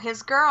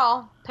 his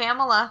girl,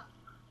 Pamela.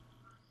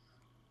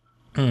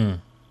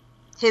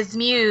 His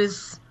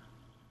muse.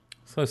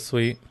 So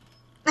sweet.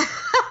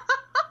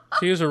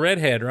 She was a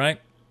redhead,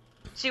 right?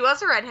 She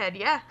was a redhead,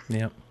 yeah.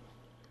 Yep.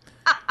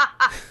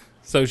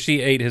 So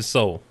she ate his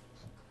soul.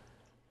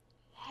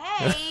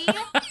 Hey.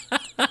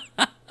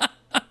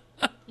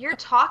 You're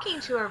talking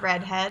to a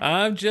redhead.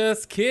 I'm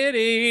just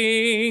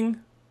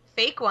kidding.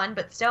 Fake one,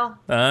 but still.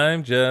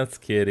 I'm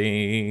just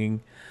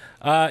kidding.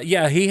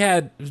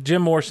 Yeah,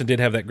 Jim Morrison did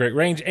have that great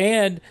range.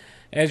 And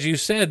as you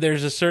said,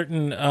 there's a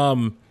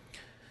certain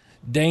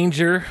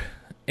danger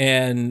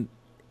and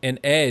an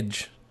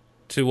edge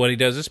to what he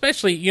does,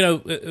 especially,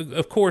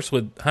 of course,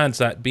 with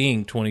hindsight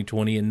being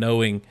 2020 and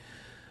knowing,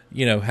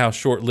 how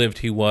short-lived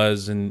he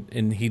was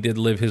and he did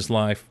live his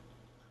life.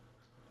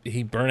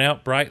 He burnt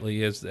out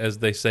brightly, as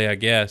they say, I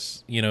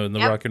guess, in the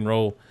rock and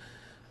roll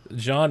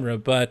genre.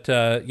 But,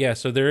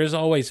 so there is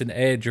always an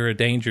edge or a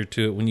danger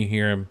to it when you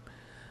hear him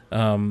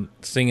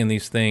singing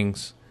these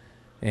things.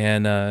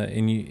 It's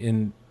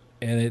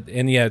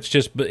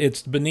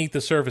beneath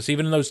the surface.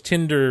 Even in those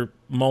tender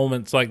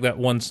moments like that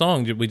one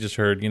song that we just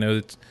heard,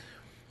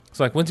 it's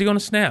like, when's he going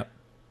to snap?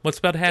 What's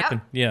about to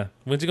happen? Yep. Yeah.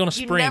 When's he going to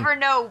spring? You never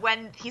know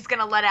when he's going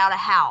to let out a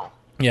howl.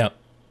 Yeah.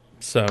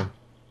 So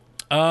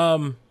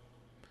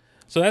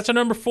that's our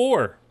number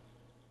 4.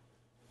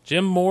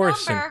 Jim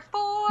Morrison.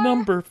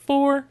 Number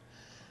 4.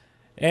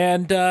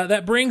 And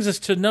that brings us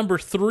to number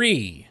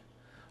 3.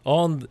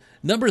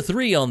 Number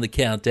 3 on the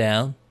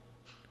countdown.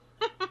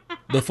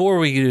 Before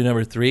we do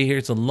number 3,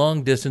 here's a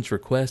long-distance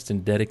request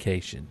and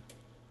dedication.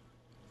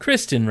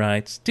 Kristin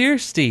writes, Dear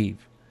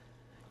Steve,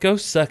 go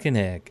suck an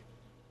egg.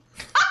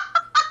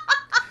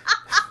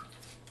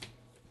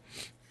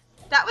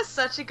 That was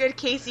such a good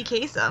Casey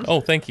Kasem.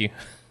 Oh, thank you.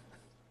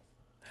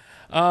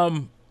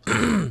 No,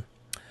 and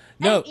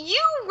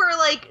you were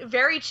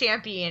very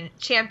championing.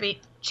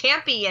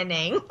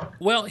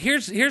 Well,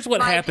 here's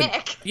what happened.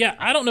 Pick. Yeah,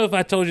 I don't know if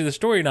I told you the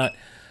story or not.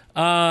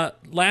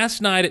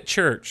 Last night at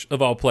church,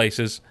 of all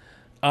places,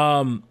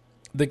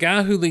 the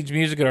guy who leads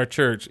music at our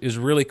church is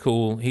really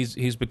cool.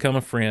 He's become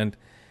a friend,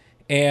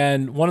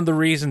 and one of the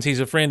reasons he's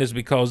a friend is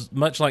because,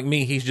 much like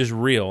me, he's just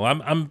real.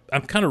 I'm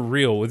kind of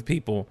real with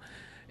people,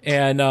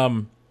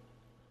 and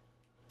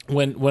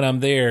when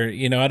I'm there,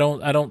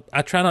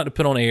 I try not to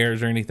put on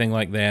airs or anything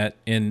like that.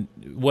 And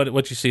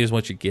what you see is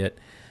what you get.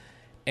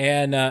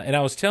 And I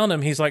was telling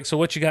him, he's like, so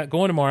what you got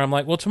going tomorrow? I'm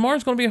like, well,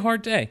 tomorrow's going to be a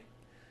hard day.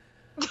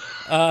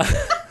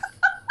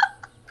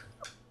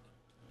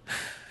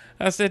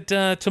 I said,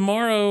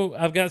 tomorrow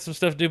I've got some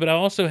stuff to do, but I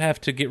also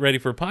have to get ready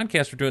for a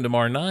podcast we're doing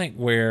tomorrow night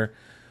where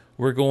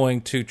we're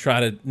going to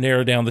try to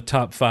narrow down the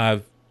top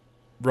 5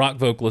 rock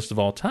vocalists of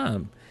all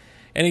time.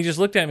 And he just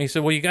looked at me and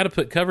said, well, you got to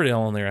put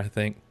Coverdale on there, I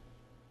think.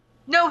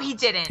 No, he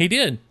didn't. He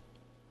did.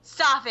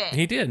 Stop it.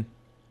 He did.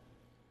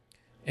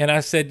 And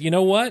I said, you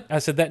know what? I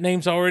said, that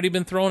name's already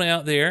been thrown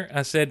out there.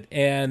 I said,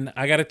 and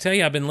I got to tell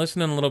you, I've been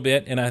listening a little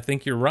bit, and I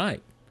think you're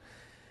right.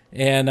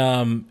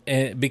 And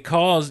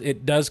because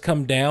it does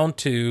come down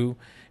to,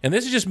 and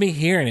this is just me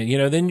hearing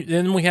it,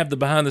 then we have the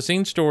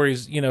behind-the-scenes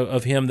stories,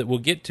 of him that we'll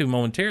get to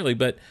momentarily,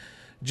 but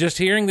just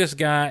hearing this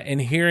guy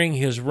and hearing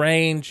his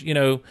range,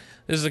 this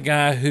is a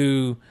guy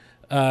who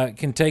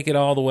can take it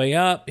all the way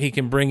up. He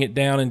can bring it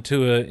down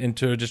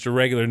into just a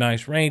regular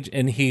nice range,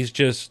 and he's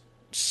just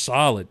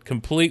solid,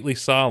 completely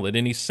solid.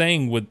 And he's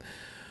sang with,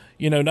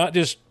 not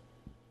just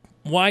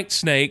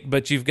Whitesnake,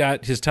 but you've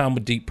got his time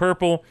with Deep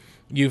Purple.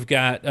 You've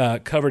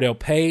got Coverdale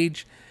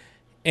Page.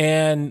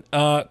 And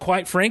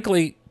quite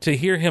frankly, to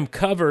hear him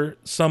cover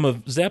some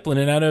of Zeppelin,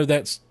 and I know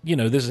that's,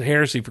 this is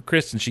heresy for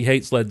Kristin. She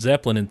hates Led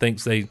Zeppelin and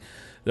thinks they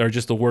are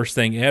just the worst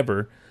thing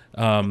ever.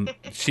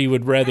 She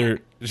would rather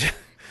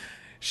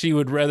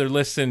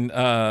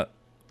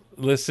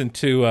listen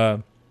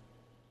to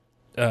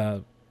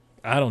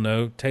I don't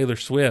know, Taylor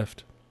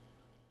Swift.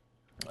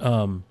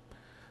 The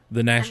national,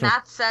 and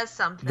that says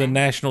something. The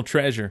national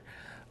treasure.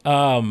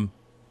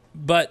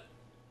 But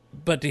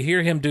to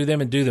hear him do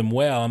them and do them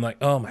well, I'm like,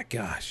 oh my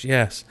gosh,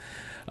 yes.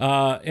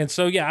 And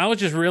so, I was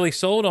just really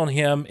sold on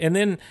him.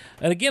 And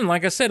again,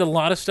 like I said, a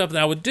lot of stuff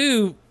that I would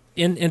do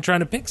in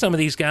trying to pick some of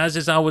these guys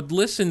is I would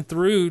listen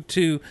through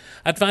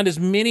I'd find as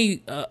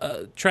many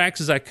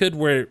tracks as I could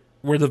where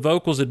the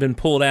vocals had been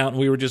pulled out and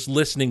we were just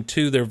listening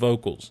to their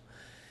vocals.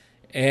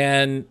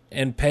 And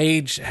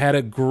Page had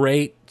a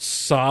great,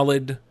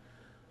 solid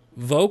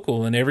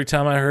vocal, and every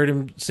time I heard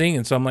him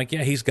singing, so I'm like,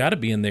 yeah, he's got to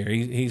be in there.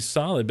 He's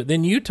solid. But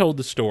then you told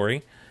the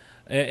story,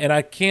 and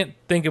I can't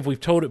think if we've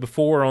told it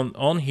before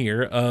on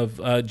here,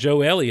 of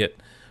Joe Elliott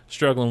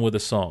struggling with a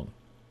song.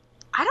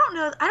 I don't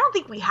know. I don't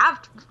think we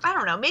have. I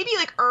don't know. Maybe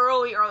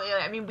early.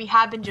 I mean, we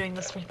have been doing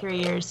this for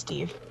 3 years,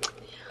 Steve.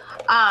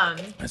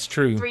 That's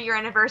true. 3-year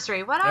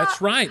anniversary. What?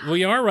 That's right.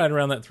 We are right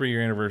around that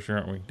 3-year anniversary,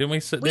 aren't we? Didn't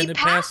we? We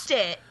passed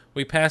it.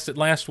 We passed it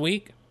last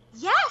week.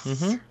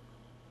 Yes.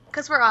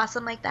 Because we're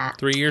awesome like that.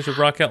 3 years of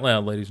Rock Out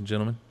Loud, ladies and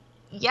gentlemen.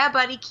 Yeah,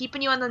 buddy.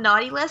 Keeping you on the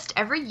naughty list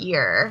every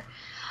year.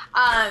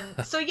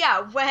 So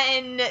yeah,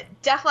 when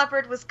Def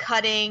Leppard was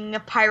cutting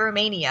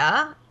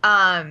Pyromania,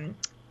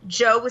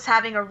 Joe was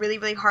having a really,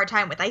 really hard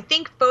time with, I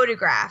think,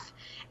 Photograph,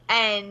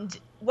 and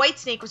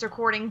Whitesnake was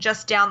recording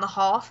just down the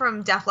hall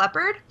from Def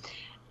Leppard,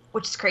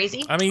 which is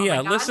crazy. I mean,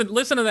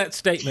 listen to that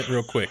statement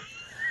real quick.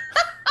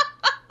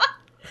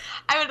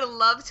 I would have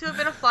loved to have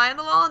been a fly on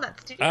the wall in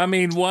that studio. I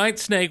mean,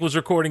 Whitesnake was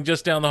recording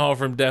just down the hall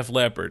from Def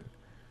Leppard.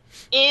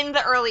 In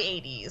the early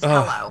 80s.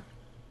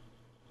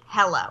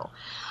 Hello.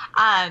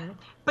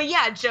 But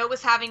yeah, Joe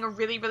was having a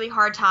really, really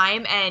hard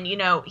time, and, you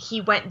know, he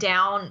went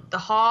down the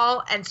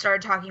hall and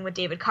started talking with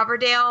David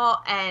Coverdale,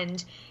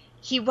 and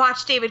he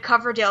watched David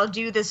Coverdale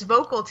do this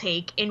vocal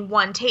take in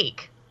one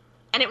take.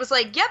 And it was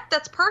like, yep,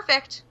 that's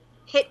perfect.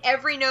 Hit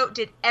every note,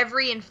 did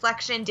every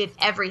inflection, did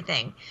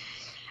everything.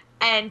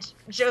 And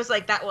Joe's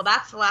like,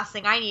 that's the last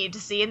thing I needed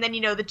to see. And then,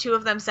 you know, the two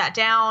of them sat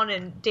down,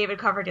 and David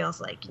Coverdale's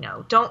like, you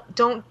know, don't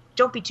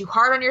be too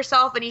hard on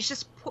yourself. And he's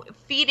just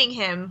feeding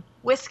him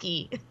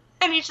whiskey.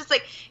 And he's just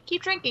like,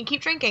 keep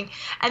drinking.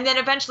 And then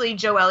eventually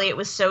Joe Elliott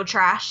was so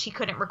trashed he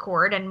couldn't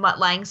record, and Mutt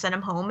Lange sent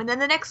him home. And then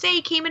the next day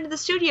he came into the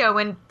studio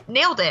and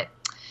nailed it.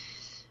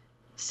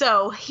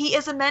 So he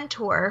is a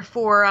mentor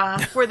for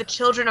the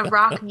children of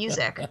rock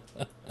music.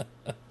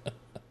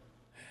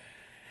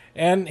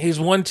 And he's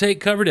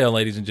one-take Coverdale,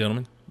 ladies and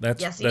gentlemen.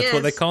 That's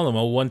what they call him,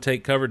 a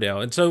one-take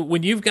Coverdale. And so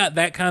when you've got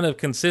that kind of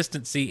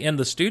consistency in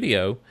the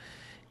studio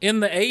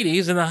in the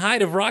 80s, in the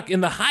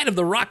height of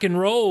the rock and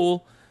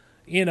roll,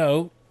 you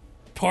know,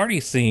 party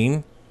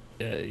scene,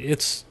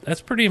 that's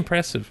pretty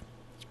impressive.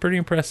 It's pretty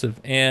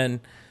impressive. And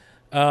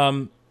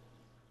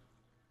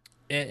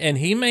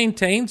he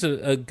maintains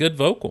a good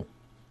vocal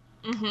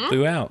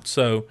throughout.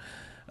 So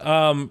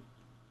we'll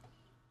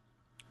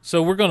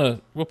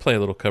play a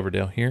little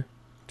Coverdale here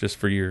just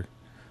for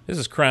this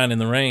is Crying in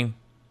the Rain.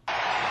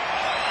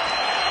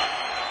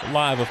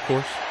 Live, of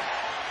course.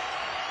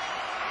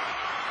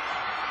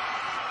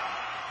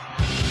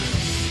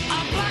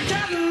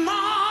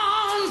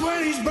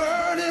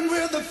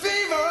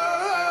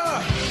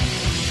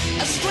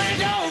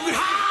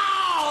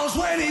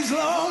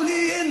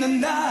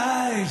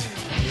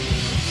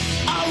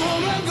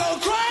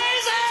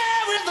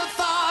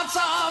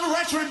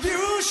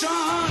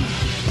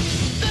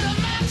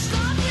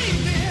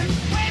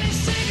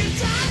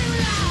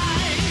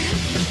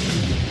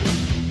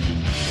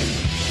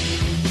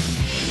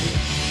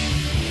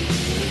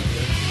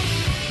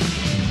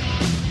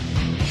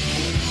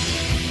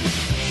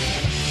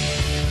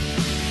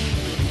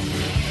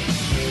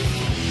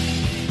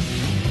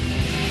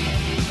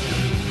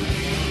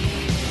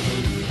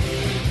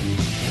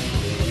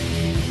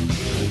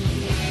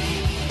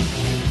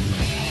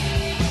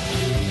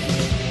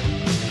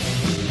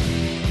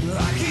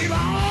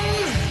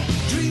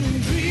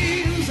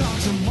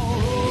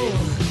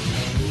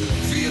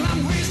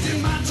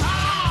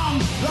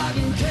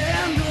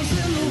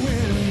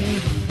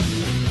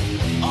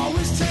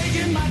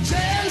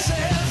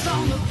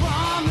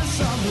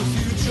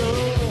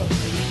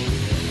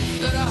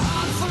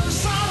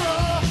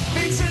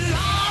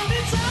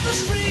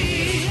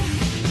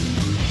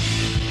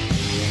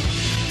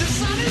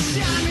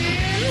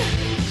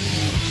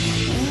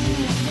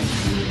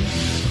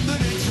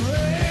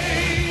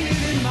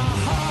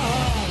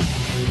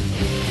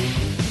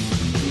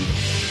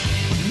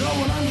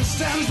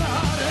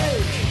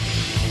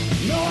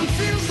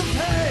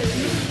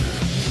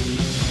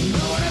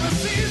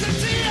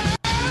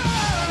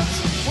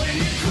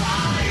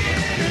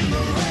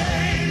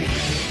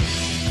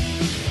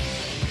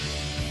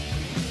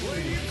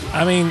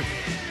 I mean,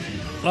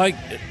 like,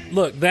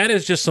 look, that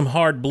is just some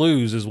hard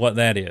blues is what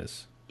that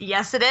is.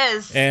 Yes, it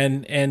is.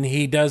 And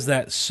he does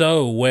that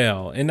so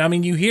well. And, I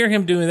mean, you hear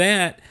him doing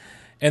that,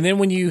 and then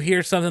when you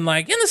hear something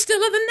like, in the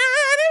still of the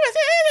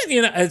night,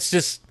 you know, it's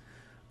just,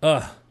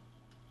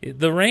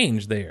 the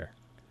range there.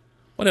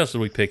 What else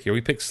did we pick here? We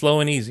picked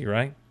Slow and Easy,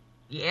 right?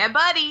 Yeah,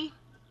 buddy.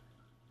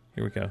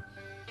 Here we go.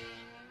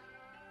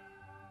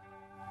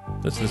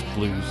 This is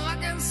blues. I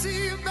can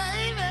see you,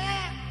 baby.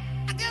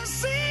 I can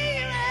see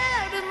you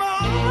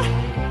anymore.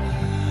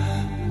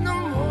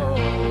 No more.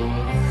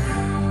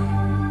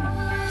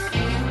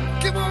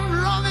 Keep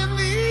on loving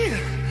me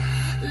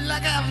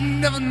like I've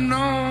never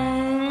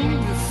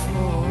known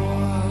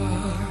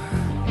before.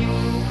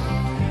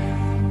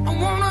 I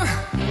want a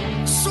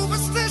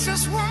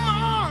superstitious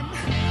woman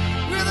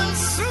with a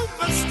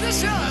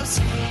superstitious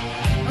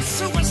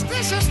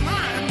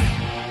mind.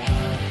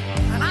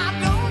 And I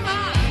don't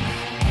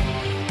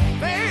mind,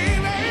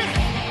 baby.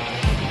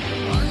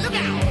 Look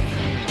out.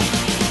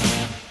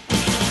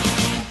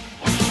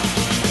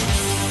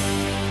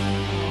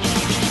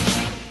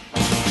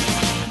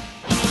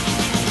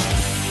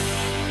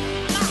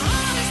 My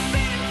heart is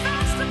beating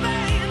faster,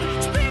 babe.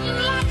 It's beating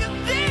like a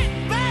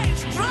big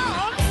bass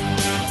drum.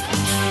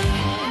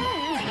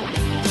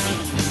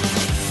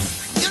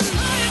 You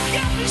know you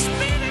got me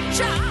spinning,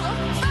 child,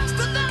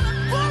 faster than a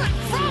bullet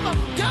from a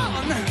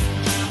gun.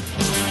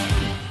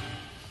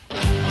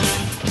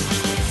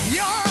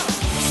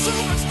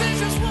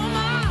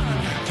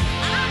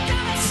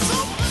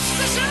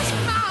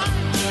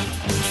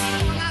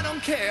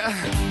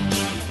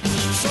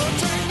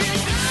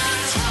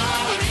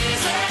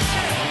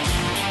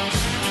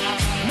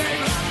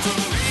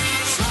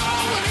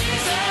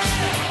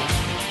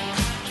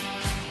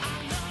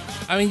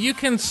 I mean, you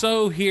can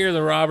so hear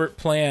the Robert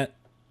Plant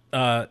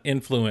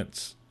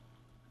influence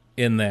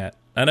in that.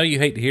 I know you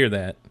hate to hear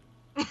that.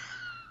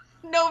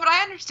 No, but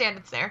I understand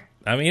it's there.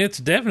 I mean, it's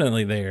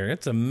definitely there.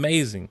 It's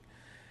amazing.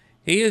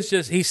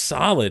 He's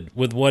solid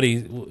with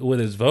with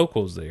his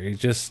vocals there.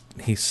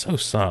 He's so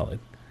solid.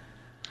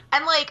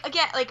 And, like,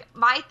 again, like,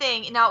 my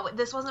thing, now,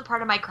 this wasn't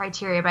part of my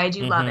criteria, but I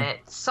do love it.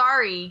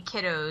 Sorry,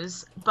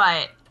 kiddos,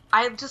 but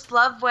I just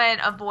love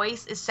when a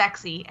voice is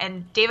sexy,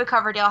 and David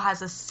Coverdale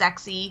has a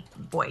sexy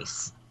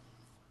voice.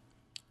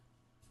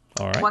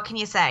 All right. What can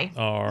you say?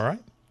 All right.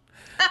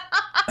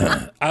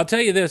 I'll tell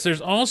you this.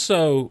 There's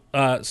also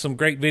some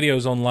great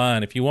videos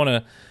online. If you want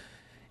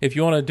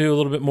to do a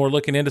little bit more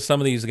looking into some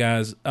of these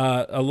guys,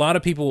 a lot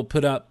of people will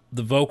put up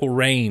the vocal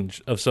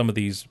range of some of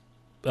these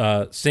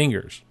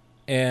singers,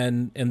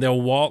 and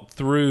they'll walk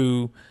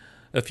through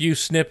a few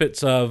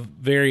snippets of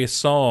various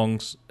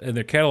songs in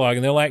their catalog,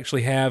 and they'll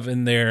actually have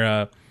in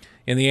their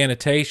in the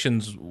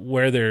annotations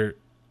where the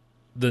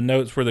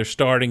notes where they're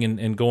starting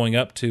and going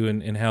up to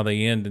and how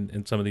they end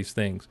in some of these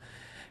things.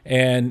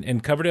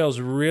 And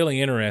Coverdale's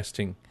really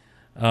interesting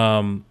with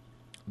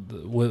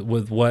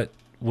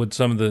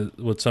some of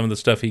the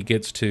stuff he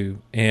gets to,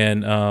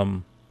 and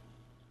how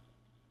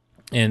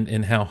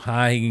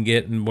high he can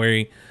get,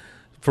 and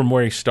from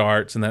where he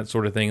starts and that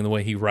sort of thing, and the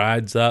way he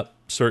rides up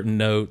certain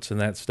notes and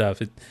that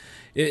stuff.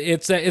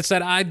 It's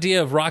that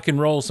idea of rock and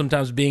roll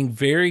sometimes being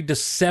very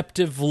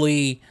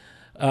deceptively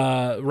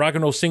rock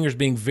and roll singers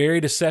being very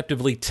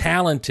deceptively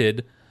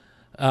talented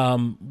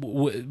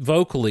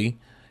vocally,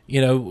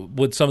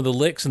 with some of the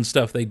licks and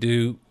stuff they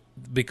do,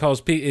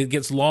 because it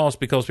gets lost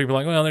because people are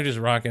like, well, they're just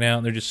rocking out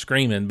and they're just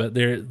screaming. But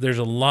there's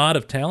a lot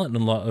of talent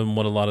in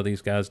what a lot of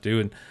these guys do,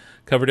 and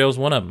Coverdale's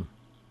one of them.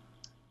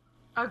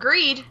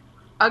 Agreed.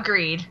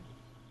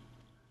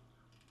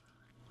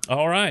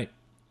 All right.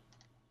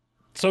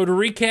 So to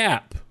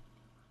recap,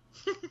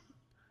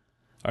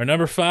 our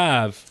number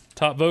 5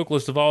 top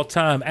vocalist of all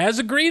time, as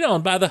agreed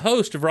on by the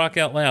host of Rock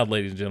Out Loud,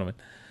 ladies and gentlemen,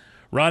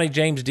 Ronnie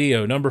James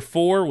Dio. Number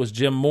 4 was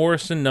Jim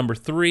Morrison. Number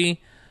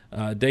 3,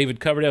 David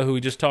Coverdale, who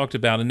we just talked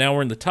about. And now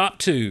we're in the top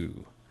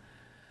 2.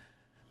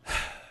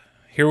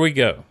 Here we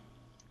go.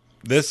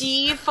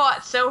 Steve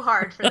fought so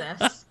hard for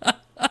this.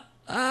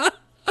 I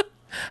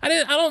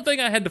don't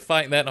think I had to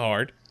fight that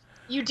hard.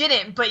 You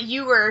didn't, but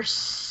you were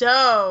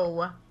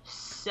so,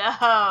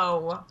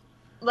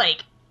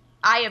 like,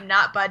 I am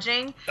not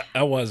budging.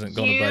 I wasn't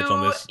going to budge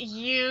on this.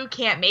 You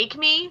can't make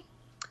me.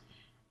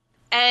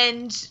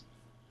 And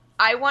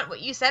I want what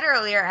you said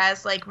earlier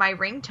as, like, my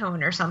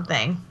ringtone or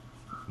something.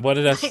 What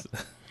did I say?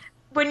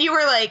 When you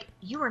were like,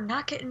 you are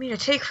not getting me to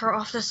take her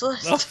off this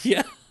list. Oh,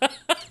 yeah.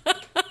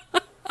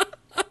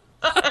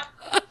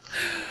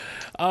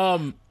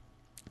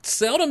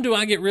 Seldom do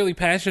I get really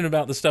passionate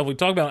about the stuff we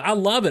talk about. I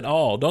love it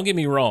all. Don't get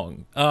me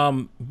wrong.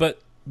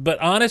 But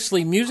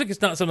honestly, music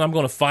is not something I'm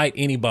going to fight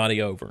anybody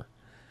over.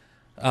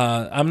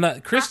 I'm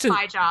not Kristin.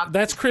 That's my job.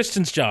 That's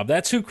Kristin's job.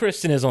 That's who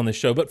Kristin is on this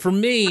show. But for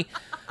me,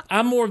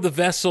 I'm more of the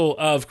vessel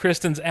of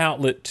Kristin's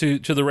outlet to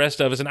the rest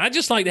of us. And I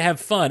just like to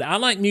have fun. I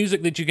like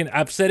music that you can,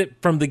 I've said it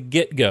from the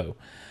get-go.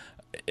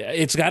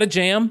 It's got a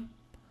jam.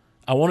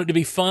 I want it to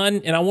be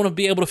fun, and I want to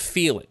be able to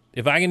feel it.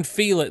 If I can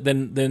feel it,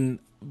 then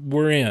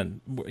we're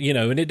in,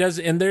 and it does.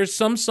 And there's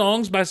some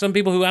songs by some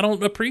people who I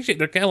don't appreciate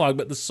their catalog,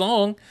 but the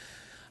song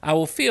I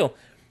will feel.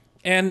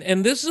 And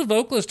this is a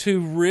vocalist who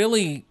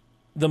really,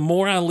 the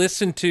more I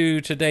listen to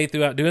today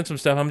throughout doing some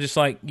stuff, I'm just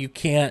like, you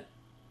can't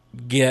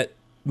get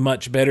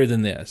much better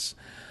than this.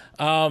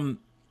 A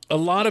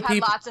lot of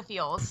people, lots of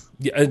feels.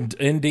 Yeah,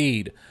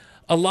 indeed.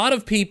 A lot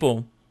of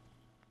people,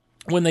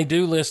 when they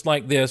do lists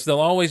like this, they'll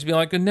always be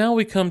like, and now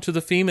we come to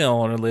the female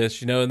on our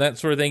list, and that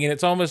sort of thing. And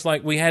it's almost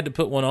like we had to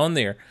put one on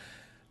there.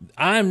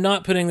 I'm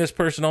not putting this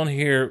person on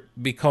here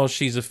because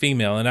she's a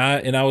female, and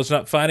I was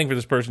not fighting for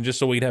this person just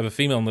so we'd have a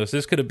female on the list.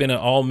 This could have been an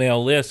all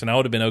male list, and I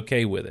would have been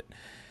okay with it.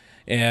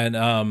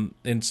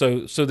 And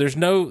so there's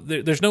no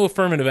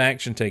affirmative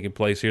action taking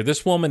place here.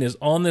 This woman is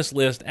on this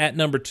list at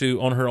number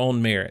 2 on her own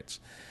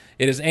merits.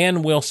 It is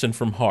Ann Wilson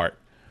from Heart.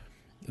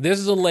 This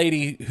is a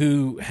lady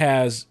who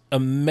has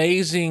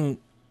amazing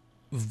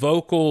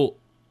vocal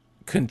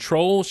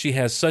control. She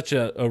has such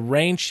a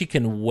range. She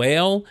can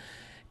wail.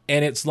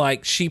 And it's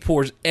like she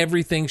pours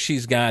everything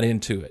she's got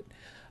into it.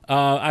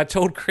 I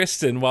told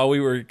Kristin while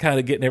we were kind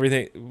of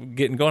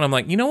getting going, I'm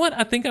like, you know what?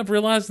 I think I've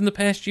realized in the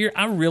past year,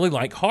 I really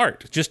like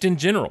Heart, just in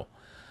general.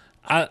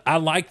 I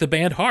like the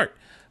band Heart.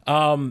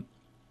 I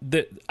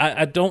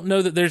don't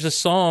know that there's a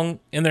song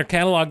in their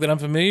catalog that I'm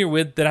familiar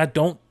with that I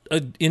don't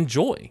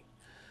enjoy.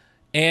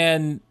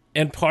 And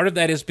part of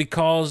that is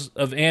because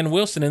of Ann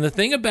Wilson. And the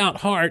thing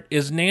about Heart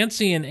is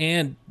Nancy and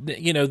Ann,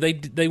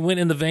 they went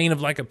in the vein of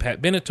like a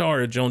Pat Benatar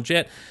or a Joan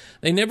Jett.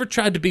 They never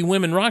tried to be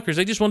women rockers.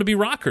 They just want to be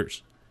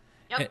rockers.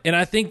 Yep. And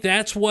I think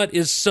that's what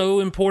is so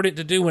important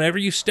to do whenever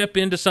you step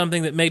into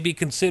something that may be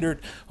considered,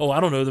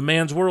 the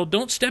man's world.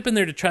 Don't step in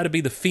there to try to be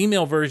the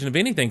female version of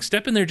anything.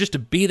 Step in there just to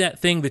be that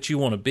thing that you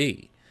want to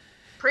be.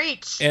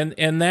 Preach.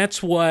 And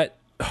that's what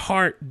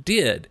Heart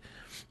did.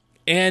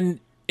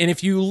 And And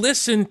if you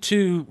listen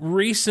to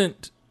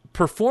recent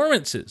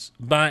performances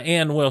by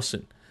Ann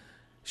Wilson,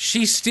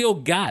 she still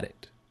got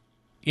it.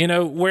 You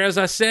know, whereas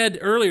I said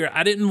earlier,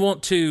 I didn't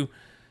want to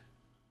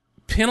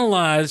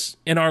penalize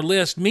in our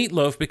list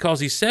Meatloaf because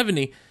he's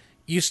 70.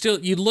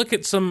 You look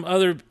at some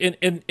other, and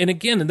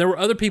again, and there were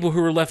other people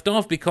who were left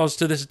off because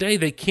to this day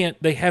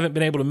they haven't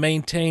been able to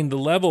maintain the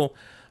level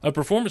of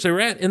performance they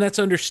were at, and that's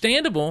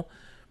understandable.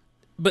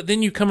 But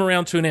then you come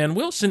around to an Ann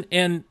Wilson,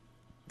 and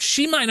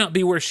she might not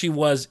be where she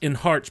was in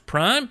Heart's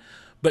prime,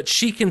 but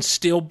she can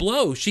still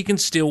blow. She can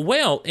still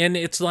wail. And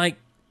it's like,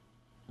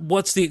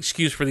 what's the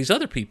excuse for these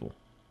other people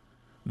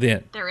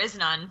then? There is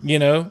none. You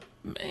know?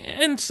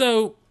 And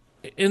so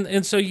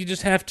you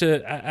just have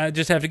to, I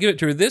just have to give it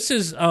to her. This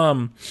is,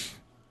 now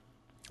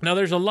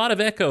there's a lot of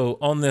echo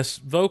on this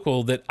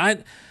vocal that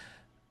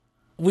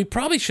we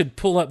probably should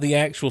pull up the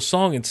actual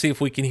song and see if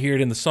we can hear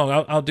it in the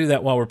song. I'll do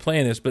that while we're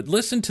playing this, but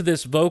listen to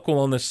this vocal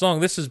on this song.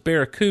 This is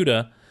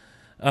Barracuda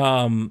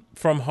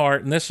from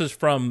Heart, and this is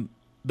from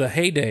the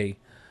heyday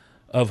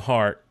of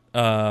Heart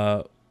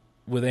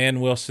with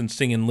Ann Wilson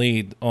singing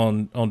lead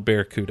on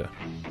Barracuda.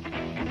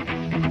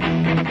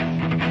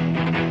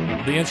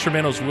 The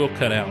instrumentals will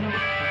cut out.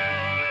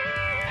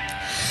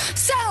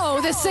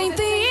 So this ain't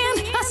the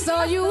end. I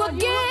saw you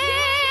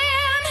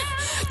again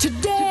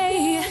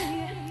today.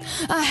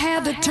 I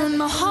had to turn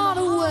my heart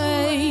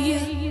away.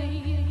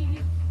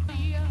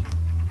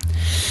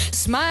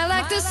 Smile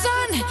like the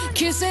sun,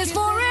 kisses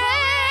for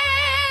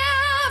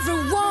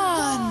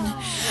everyone,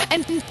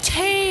 and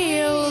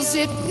tales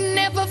it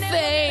never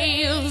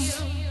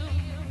fails.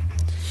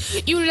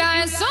 You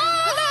lying solo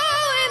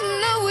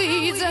in the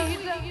weeds.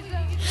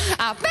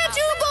 I bet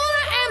you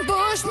gonna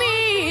ambush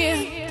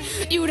me.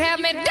 You'd have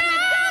me down,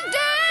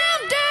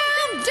 down,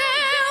 down,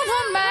 down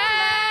on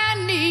my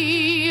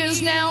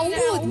knees. Now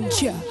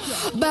wouldn't you,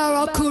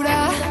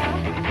 Barracuda?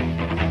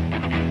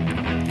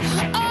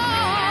 Oh.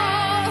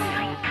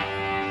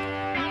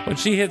 When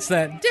she hits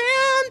that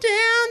down,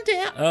 down,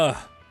 down.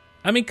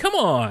 I mean, come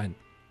on.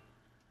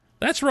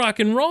 That's rock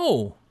and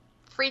roll.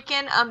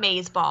 Freaking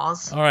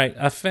amazeballs. All right,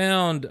 I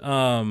found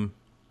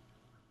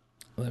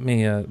let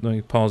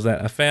me pause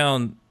that. I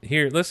found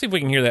here, let's see if we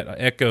can hear that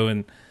echo,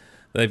 and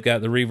they've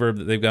got the reverb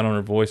that they've got on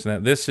her voice and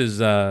that. This is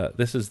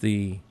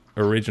the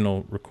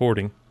original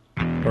recording,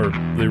 or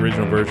the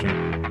original version.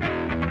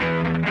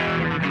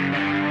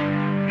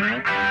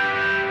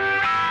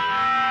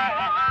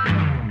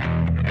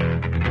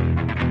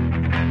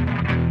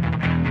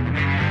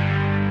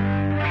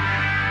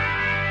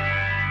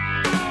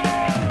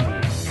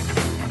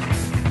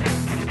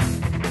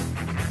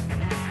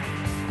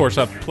 Of course,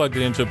 I've plugged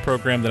it into a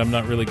program that I'm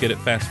not really good at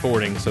fast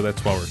forwarding, so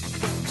that's why we're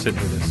sitting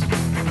with this.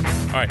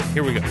 All right,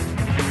 here we go.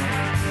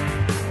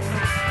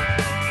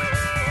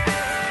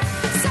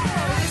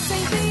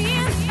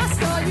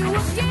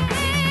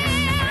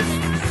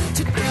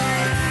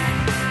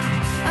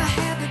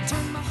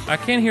 I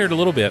can hear it a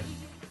little bit.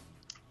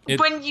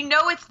 When you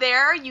know it's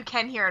there, you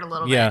can hear it a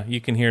little bit. Yeah, you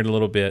can hear it a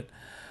little bit.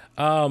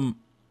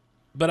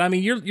 But I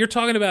mean, you're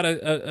talking about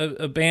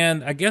a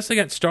band. I guess they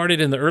got started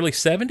in the early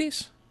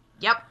 70s.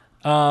 Yep.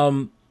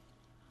 And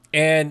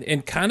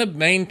kind of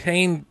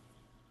maintained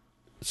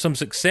some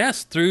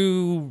success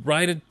through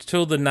right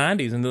until the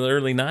 90s, into the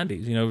early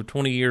 90s, you know, a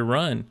 20-year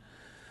run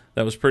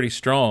that was pretty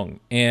strong.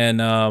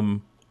 And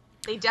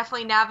they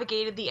definitely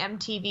navigated the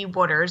MTV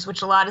waters,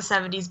 which a lot of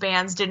 70s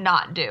bands did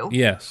not do.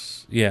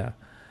 Yes, yeah.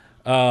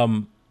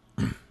 But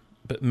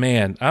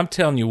man, I'm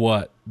telling you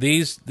what,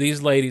 these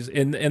ladies,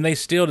 and they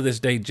still to this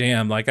day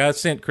jam. Like, I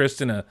sent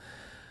Kristin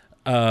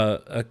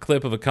a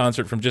clip of a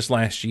concert from just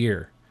last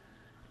year,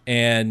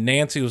 and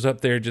Nancy was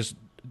up there just,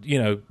 you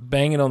know,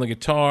 banging on the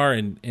guitar,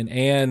 and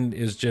Ann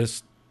is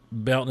just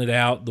belting it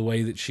out the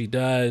way that she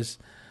does.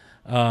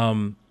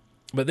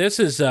 But this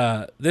is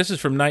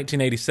from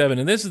 1987,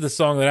 and this is the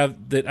song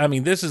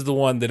this is the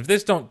one that if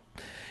this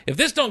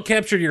don't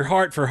capture your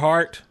heart for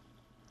Heart,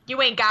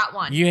 you ain't got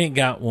one. You ain't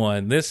got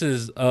one. This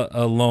is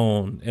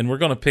Alone, and we're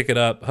going to pick it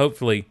up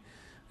hopefully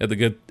at the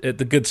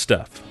good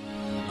stuff.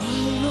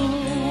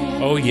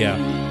 Oh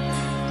yeah.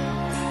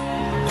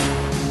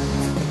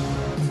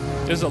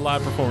 This is a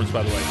live performance,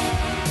 by the way.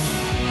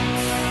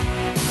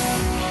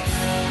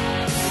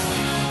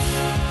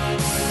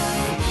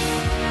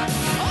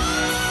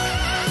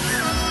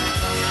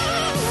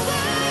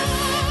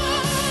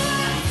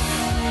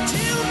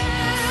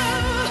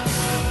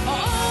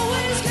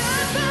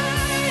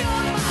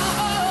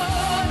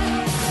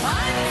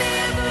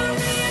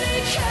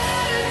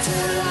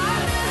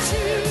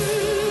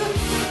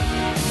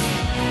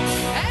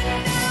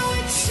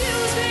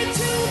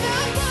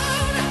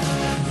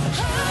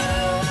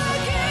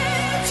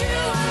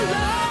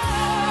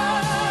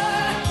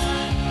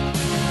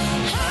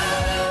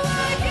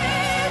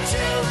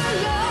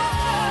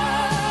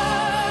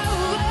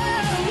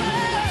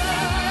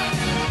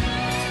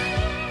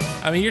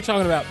 I mean, you're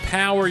talking about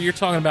power. You're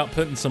talking about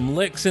putting some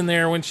licks in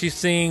there when she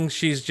sings.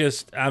 She's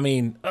just, I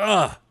mean,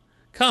 come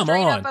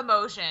Straight on. Straight up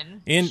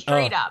emotion.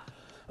 Straight up.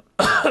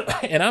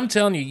 And I'm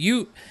telling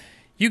you,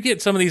 You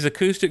get some of these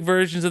acoustic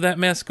versions of that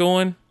mess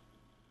going,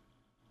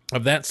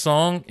 of that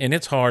song, and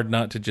it's hard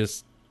not to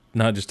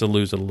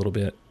lose it a little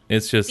bit.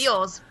 It's just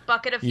feels,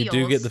 bucket of feels. You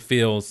do get the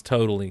feels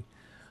totally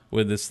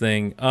with this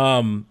thing.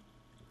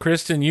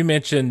 Kristin, you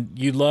mentioned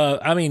you love.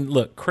 I mean,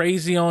 look,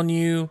 "Crazy on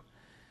You"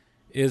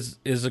 is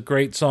a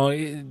great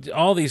song.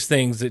 All these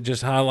things that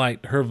just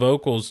highlight her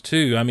vocals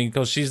too. I mean,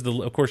 because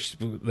of course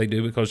they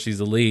do because she's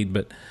the lead,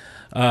 but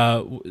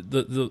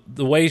the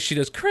way she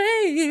does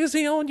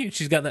 "Crazy on You,"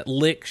 she's got that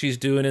lick she's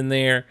doing in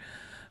there.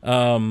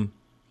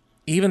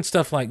 Even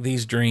stuff like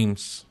 "These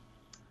Dreams."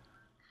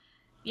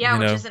 Yeah,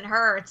 which isn't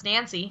her, it's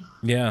Nancy.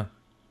 Yeah.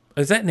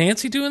 Is that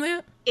Nancy doing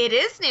that? It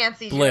is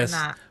Nancy doing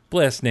that.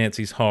 Bless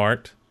Nancy's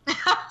heart.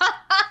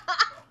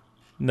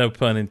 No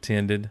pun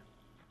intended.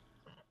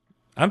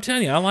 I'm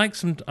telling you, I like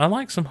some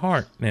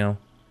heart now.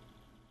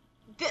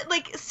 Do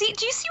you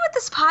see what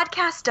this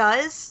podcast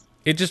does?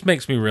 It just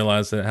makes me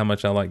realize how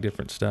much I like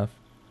different stuff.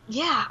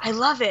 Yeah, I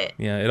love it.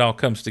 Yeah, it all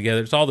comes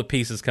together. It's all the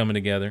pieces coming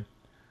together.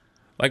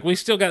 Like, we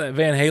still got that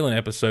Van Halen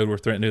episode we're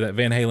threatening to do, that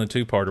Van Halen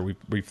 2-parter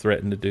we've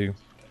threatened to do.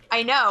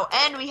 I know,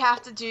 and we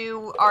have to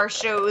do our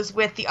shows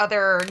with the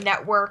other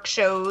network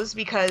shows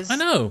because I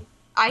know.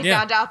 I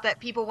found out that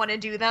people want to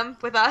do them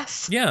with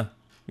us. Yeah.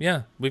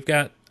 We've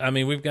got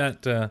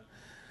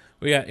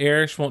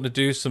Erish wanting to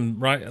do some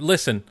rock.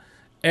 Listen,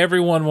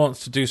 everyone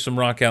wants to do some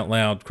Rock Out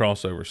Loud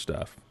crossover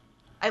stuff.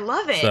 I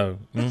love it. So,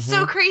 it's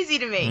so crazy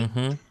to me.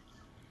 Mm-hmm.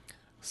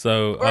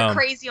 So, or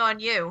 "Crazy on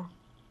You."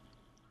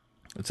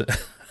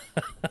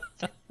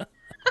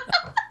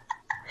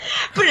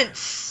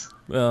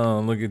 Oh,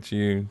 look at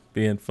you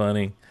being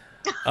funny.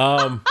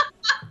 Not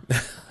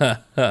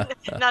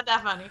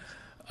that funny.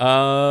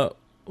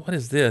 What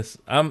is this?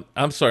 I'm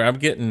sorry. I'm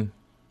getting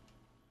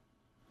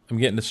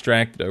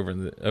distracted over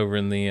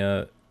in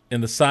the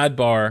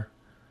sidebar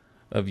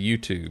of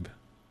YouTube.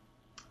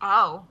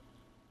 Oh.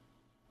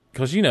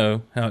 Because you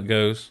know how it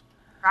goes.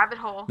 Rabbit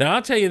hole. Now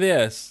I'll tell you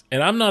this,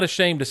 and I'm not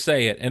ashamed to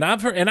say it. And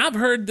I've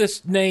heard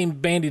this name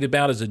bandied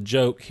about as a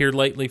joke here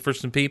lately for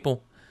some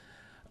people.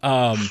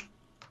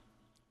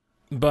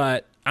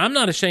 But I'm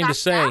not ashamed to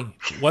say.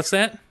 What's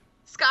that?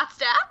 Scott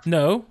Stapp?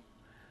 No.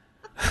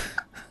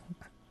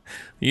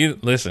 You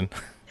listen.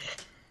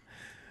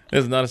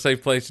 This is not a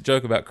safe place to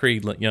joke about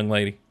Creed, young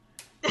lady.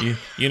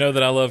 You know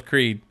that I love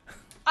Creed.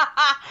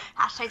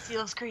 Hashtag Steve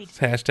loves Creed.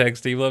 Hashtag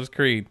Steve loves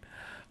Creed.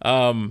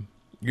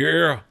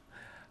 Yeah.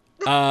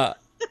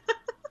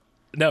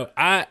 No,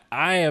 I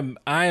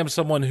am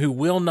someone who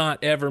will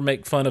not ever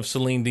make fun of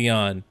Celine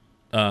Dion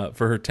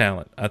for her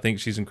talent. I think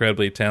she's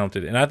incredibly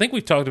talented, and I think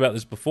we've talked about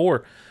this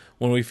before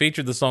when we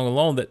featured the song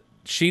 "Alone." That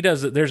she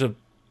does it. There's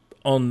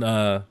on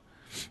the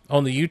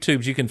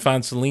YouTubes you can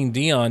find Celine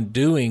Dion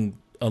doing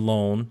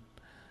 "Alone."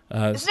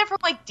 Isn't it from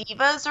like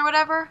Divas or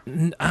whatever?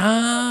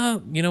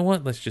 You know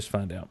what? Let's just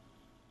find out.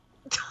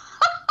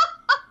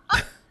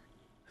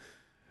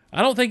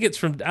 I don't think it's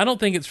from the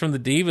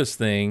Divas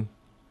thing.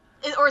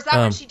 Or is that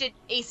when she did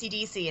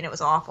AC/DC and it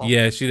was awful?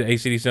 Yeah, she did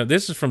AC/DC.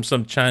 This is from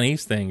some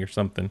Chinese thing or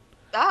something.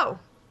 Oh.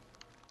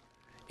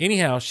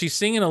 Anyhow, she's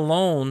singing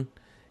 "Alone,"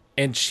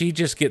 and she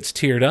just gets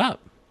teared up,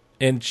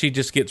 and she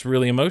just gets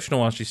really emotional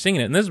while she's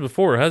singing it. And this is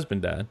before her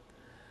husband died.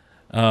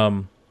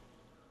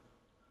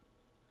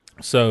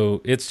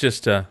 So it's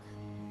just I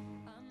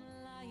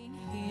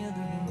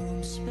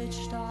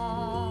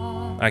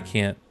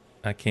can't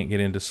get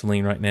into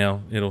Celine right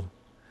now.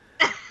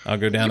 I'll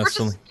go down to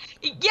Celine.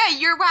 Yeah,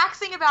 you're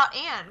waxing about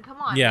Anne.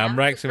 Come on. Yeah, man. I'm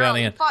waxing about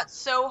Anne. You fought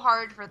so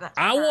hard for that.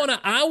 I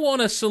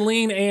want a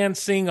Celine Anne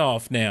sing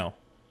off now.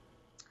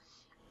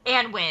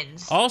 Anne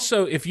wins.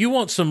 Also, if you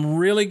want some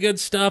really good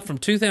stuff from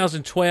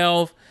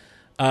 2012,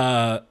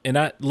 and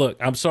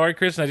I'm sorry,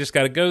 Kristin, I just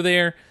got to go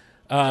there.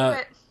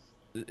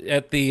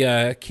 At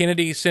the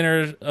Kennedy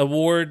Center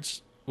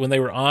Awards, when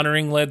they were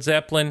honoring Led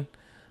Zeppelin,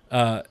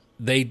 Anne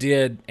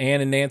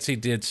and Nancy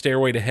did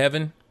 "Stairway to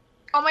Heaven."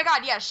 Oh my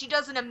God! Yeah, she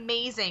does an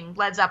amazing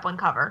Led Zeppelin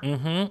cover.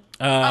 Mm-hmm.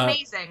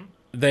 Amazing.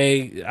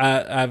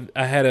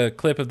 I had a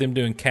clip of them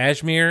doing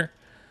 "Kashmir,"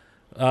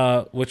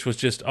 which was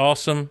just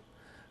awesome.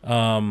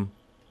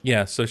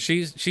 Yeah, so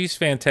she's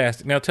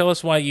fantastic. Now tell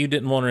us why you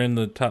didn't want her in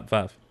the top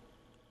 5.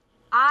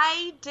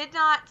 I did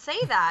not say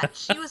that.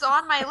 She was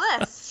on my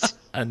list.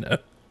 I know.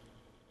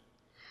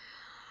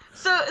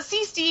 So,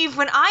 see, Steve,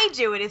 when I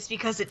do it, it's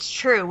because it's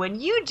true. When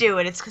you do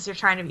it, it's because you're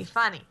trying to be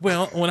funny.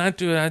 Well, when I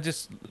do it, I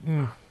just...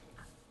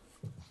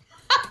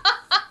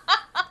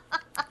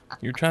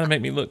 You're trying to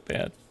make me look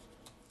bad.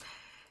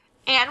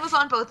 Anne was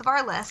on both of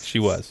our lists. She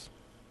was.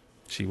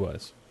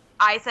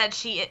 I said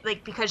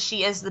because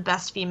she is the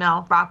best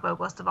female rock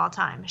vocalist of all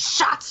time.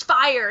 Shots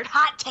fired!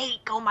 Hot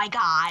take! Oh my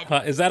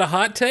God! Is that a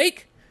hot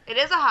take? It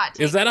is a hot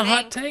take. Is that a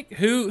hot take?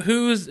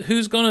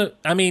 Who's gonna?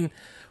 I mean,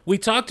 we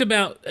talked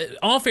about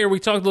off air.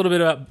 We talked a little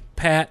bit about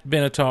Pat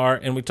Benatar,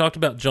 and we talked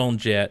about Joan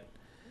Jett.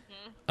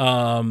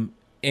 Mm-hmm.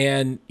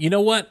 And you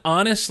know what?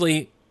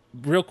 Honestly,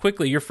 real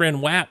quickly, your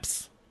friend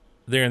Waps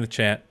there in the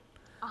chat.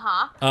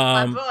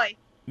 My boy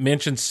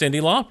mentioned Cyndi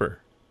Lauper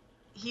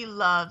He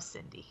loves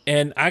Cindy.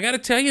 And I got to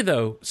tell you,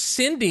 though,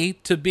 Cindy,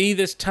 to be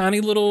this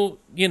tiny little,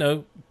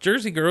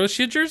 Jersey girl. Is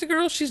she a Jersey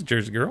girl? She's a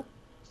Jersey girl.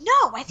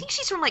 No, I think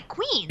she's from,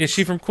 Queens. Is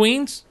she from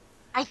Queens?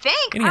 I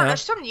think. Anyhow, I don't know.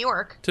 She's from New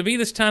York. To be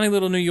this tiny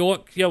little New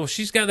York,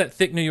 she's got that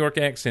thick New York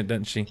accent,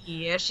 doesn't she?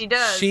 Yeah, she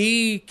does.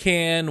 She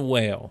can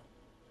wail.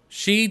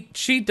 She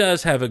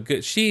does have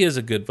she is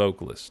a good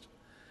vocalist.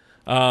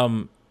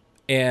 Now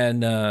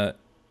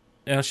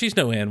she's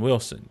no Ann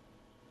Wilson.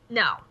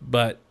 No.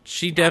 But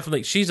she's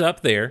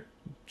up there.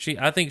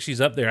 I think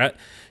she's up there.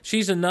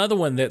 She's another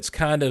one that's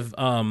kind of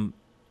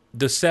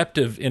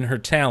deceptive in her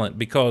talent,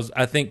 because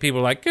I think people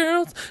are like,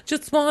 girls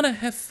just want to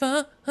have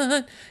fun,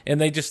 and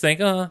they just think,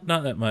 not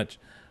that much.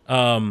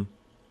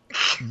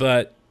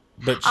 But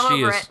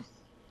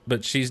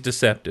she's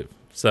deceptive.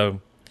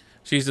 So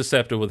she's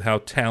deceptive with how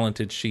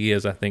talented she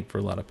is, I think, for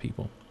a lot of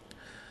people.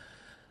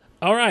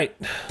 All right,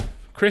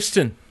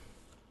 Kristin.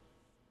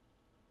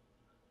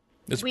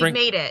 We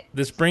made it.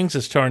 This brings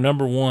us to our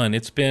number one.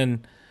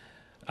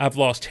 I've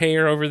lost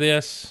hair over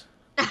this.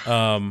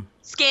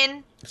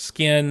 Skin.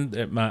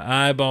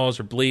 My eyeballs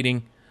are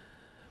bleeding.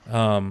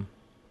 My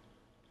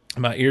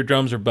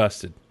eardrums are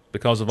busted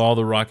because of all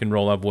the rock and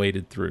roll I've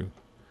waded through.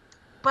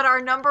 But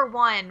our number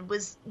one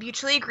was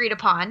mutually agreed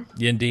upon.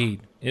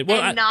 Indeed.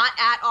 Not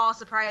at all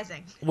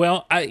surprising.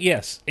 Well,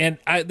 yes. And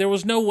there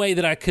was no way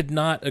that I could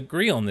not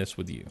agree on this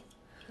with you.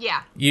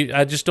 Yeah.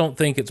 I just don't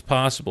think it's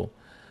possible.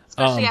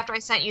 Especially after I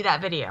sent you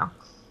that video.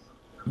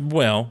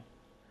 Well,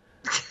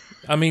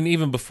 I mean,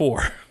 even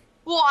before.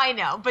 Well, I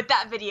know, but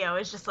that video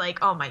is just like,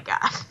 oh my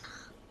God.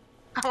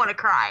 I want to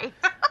cry.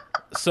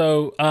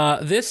 So,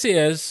 this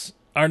is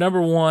our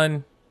number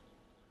one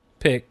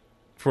pick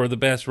for the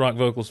best rock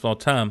vocals of all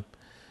time.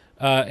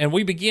 And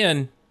we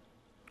begin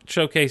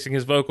showcasing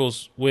his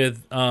vocals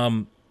with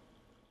a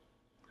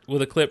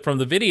clip from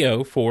the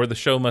video for The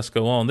Show Must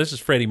Go On. This is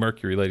Freddie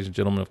Mercury, ladies and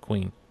gentlemen, of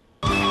Queen.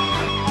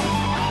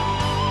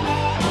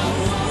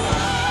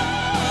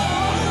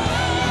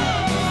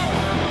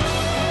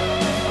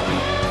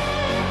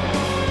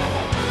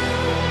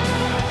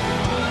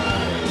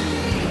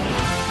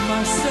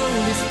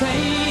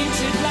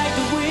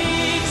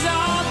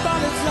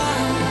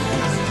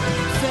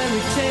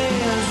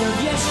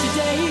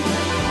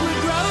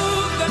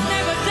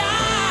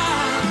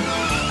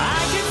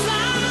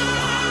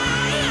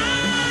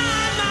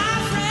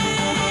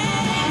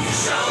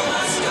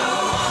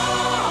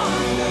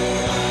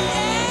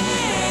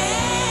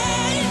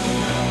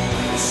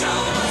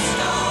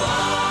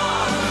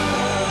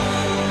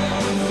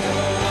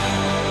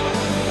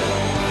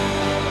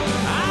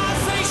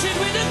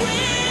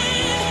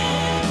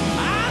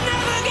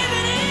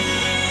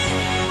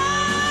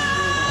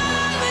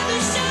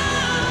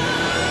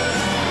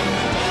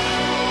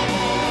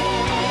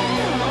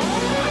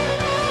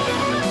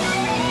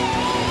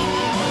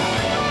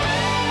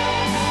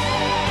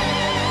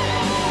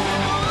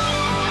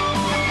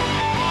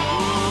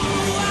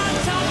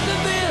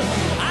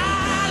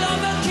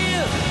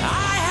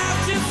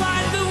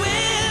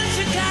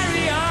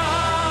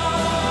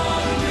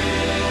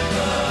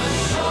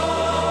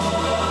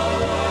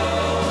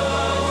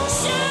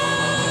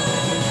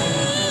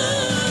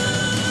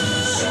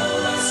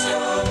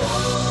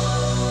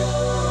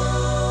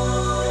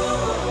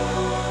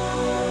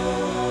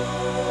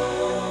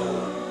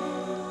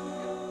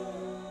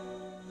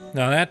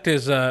 Now, that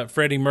is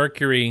Freddie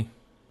Mercury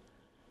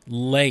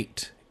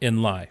late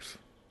in life,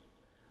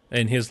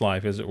 in his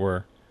life, as it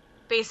were.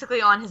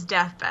 Basically on his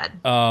deathbed.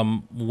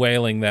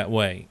 Wailing that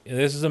way.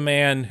 This is a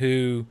man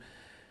who,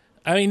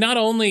 I mean, not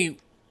only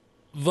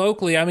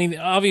vocally, I mean,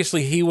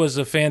 obviously he was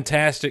a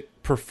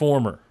fantastic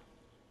performer.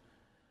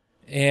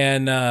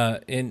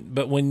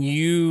 But when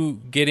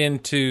you get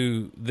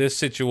into this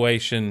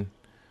situation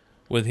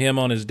with him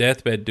on his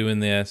deathbed doing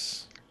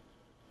this,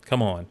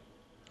 come on.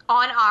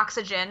 On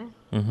oxygen.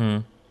 Mm-hmm.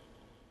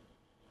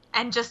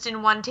 And just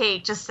in one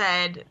take just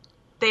said,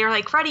 they were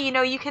like, Freddie,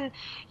 you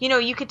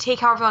could take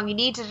however long you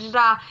need to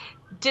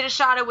did a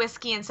shot of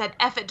whiskey and said,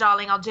 F it,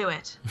 darling, I'll do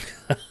it.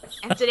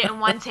 And did it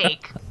in one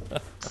take.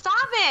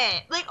 Stop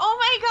it. Like, oh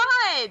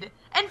my God.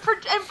 And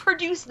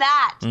produce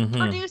that. Mm-hmm.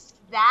 Produce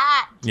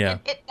that. Yeah. And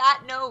hit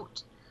that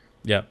note.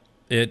 Yeah.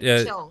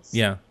 Chills.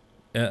 Yeah.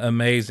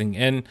 Amazing.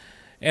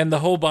 And the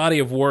whole body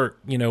of work,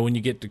 when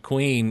you get to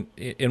Queen,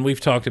 and we've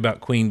talked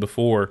about Queen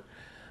before,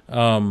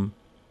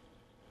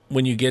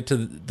 when you get to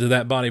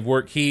that body of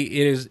work,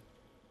 it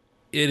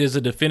is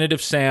a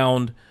definitive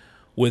sound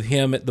with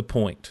him at the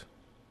point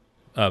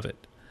of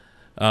it.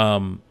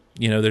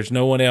 There's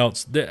no one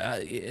else.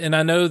 And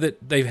I know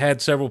that they've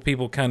had several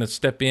people kind of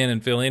step in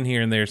and fill in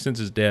here and there since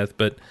his death,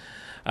 but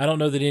I don't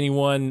know that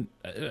anyone,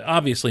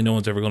 obviously no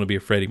one's ever going to be a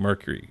Freddie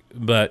Mercury,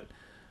 but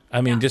I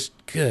mean, just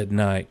good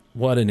night.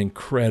 What an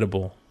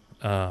incredible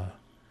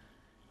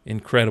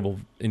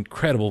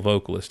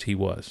vocalist he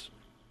was.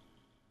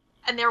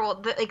 And there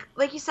will,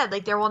 like you said,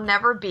 there will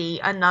never be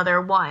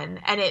another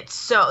one. And it's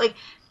so,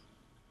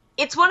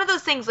 it's one of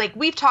those things,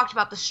 we've talked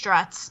about the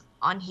Struts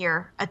on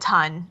here a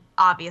ton,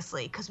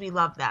 obviously, because we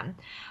love them.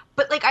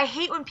 But, I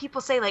hate when people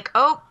say,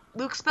 oh,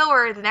 Luke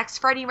Spiller, the next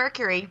Freddie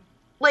Mercury.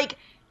 Like,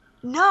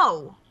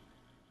 no.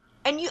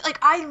 And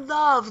I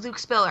love Luke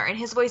Spiller, and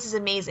his voice is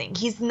amazing.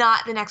 He's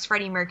not the next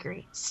Freddie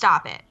Mercury.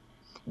 Stop it.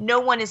 No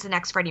one is the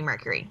next Freddie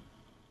Mercury.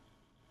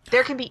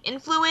 There can be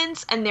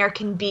influence, and there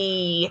can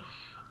be,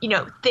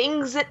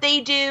 things that they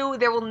do.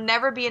 There will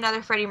never be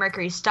another Freddie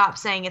Mercury. Stop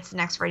saying it's the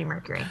next Freddie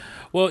Mercury.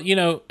 Well,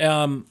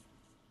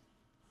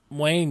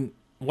 Wayne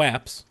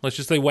Waps, let's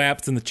just say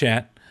Waps in the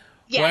chat.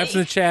 Yeah, Waps in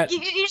the chat. You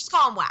just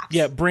call him Waps.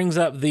 Yeah, brings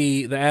up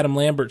the Adam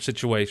Lambert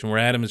situation where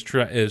Adam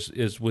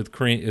is with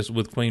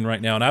Queen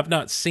right now, and I've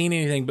not seen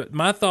anything. But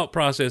my thought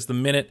process, the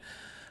minute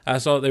I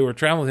saw that they were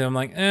traveling with him, I'm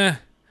like,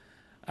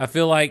 I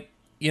feel like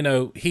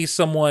he's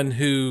someone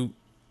who,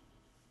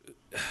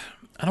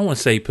 I don't want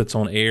to say he puts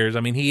on airs. I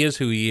mean, he is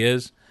who he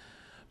is.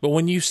 But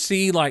when you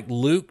see like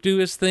Luke do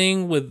his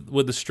thing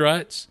with the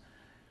Struts,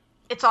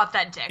 it's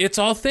authentic. It's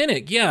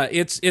authentic. Yeah,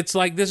 it's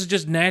like this is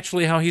just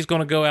naturally how he's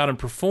going to go out and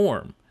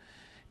perform.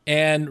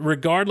 And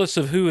regardless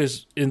of who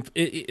is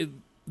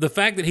the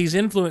fact that he's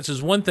influenced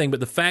is one thing,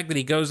 but the fact that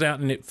he goes out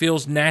and it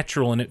feels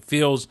natural and it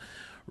feels,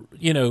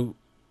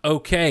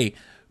 okay.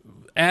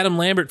 Adam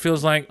Lambert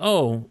feels like,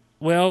 oh,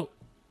 well,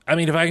 I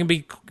mean, if I can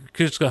be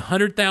just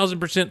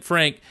 100,000%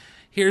 frank,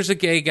 here's a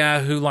gay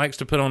guy who likes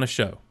to put on a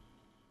show.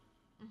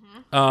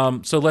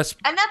 Mm-hmm. So let's.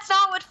 And that's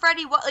not what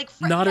Freddie was like.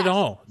 Not at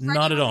all. Freddie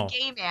not at was all. A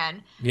gay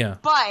man. Yeah.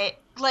 But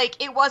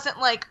it wasn't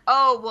like,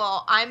 oh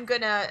well, I'm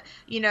gonna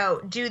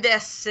do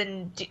this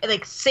and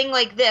sing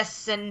like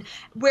this and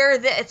wear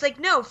this. It's like,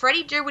 no,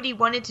 Freddie did what he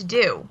wanted to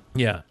do.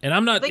 Yeah, and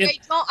I'm not.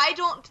 I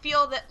don't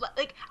feel that.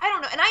 I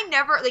don't know. And I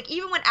never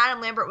even when Adam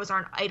Lambert was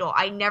on Idol,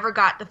 I never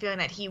got the feeling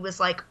that he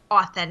was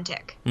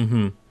authentic.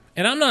 Mm-hmm.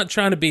 And I'm not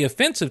trying to be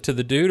offensive to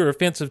the dude or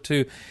offensive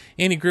to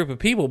any group of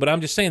people, but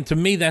I'm just saying, to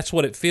me, that's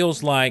what it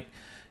feels like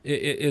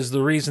is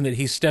the reason that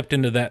he stepped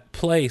into that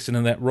place and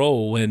in that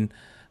role. And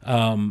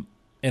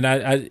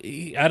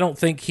I don't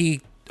think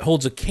he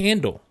holds a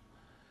candle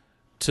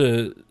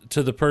to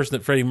the person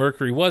that Freddie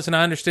Mercury was. And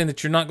I understand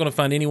that you're not going to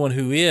find anyone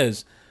who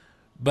is,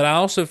 but I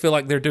also feel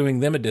like they're doing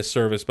them a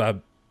disservice by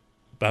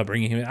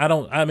bringing him in. I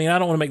don't want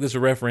to make this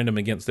a referendum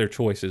against their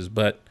choices,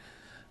 but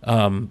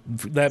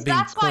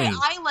that's why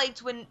I liked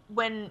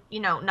when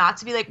not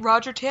to be like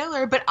Roger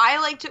Taylor, but I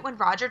liked it when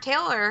Roger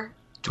Taylor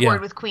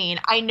toured with Queen.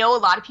 I know a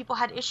lot of people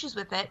had issues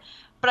with it,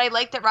 but I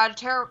liked that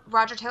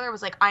Roger Taylor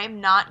was like, I am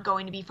not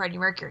going to be Freddie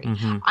Mercury.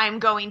 Mm-hmm. I'm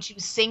going to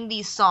sing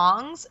these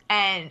songs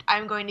and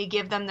I'm going to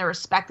give them the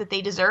respect that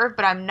they deserve,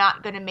 but I'm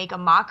not going to make a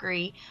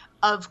mockery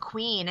of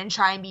Queen and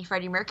try and be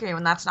Freddie Mercury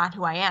when that's not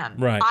who I am.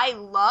 Right. I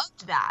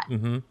loved that.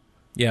 Mm-hmm.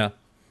 Yeah.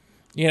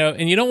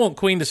 And you don't want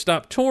Queen to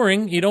stop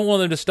touring. You don't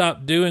want them to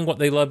stop doing what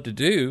they love to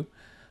do.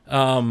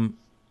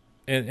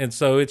 And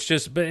so it's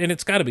just, and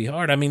it's got to be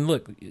hard. I mean,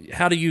 look,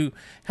 how do you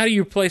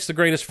replace the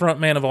greatest front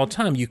man of all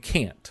time? You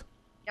can't.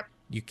 Yep.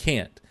 You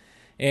can't.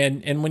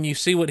 And when you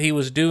see what he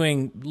was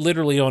doing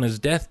literally on his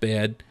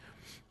deathbed,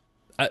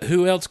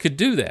 who else could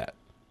do that?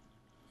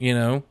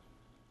 I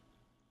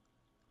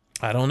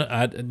don't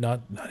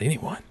know. Not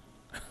anyone.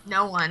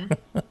 No one.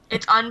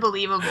 It's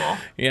unbelievable.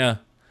 Yeah.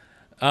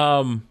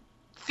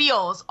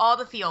 Feels, all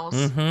the feels.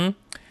 Mm-hmm.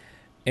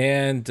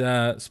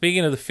 And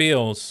speaking of the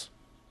feels,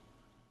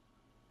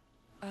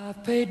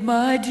 I've paid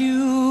my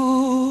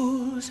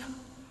dues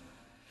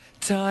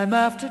time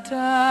after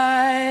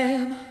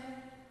time.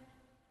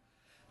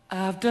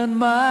 I've done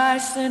my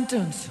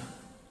sentence,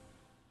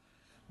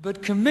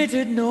 but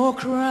committed no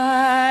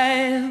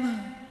crime.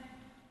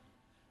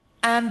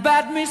 And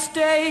bad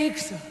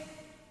mistakes,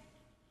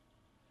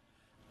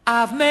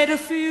 I've made a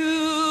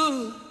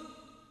few.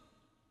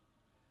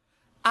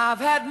 I've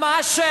had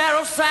my share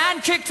of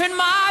sand kicked in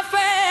my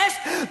face,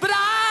 but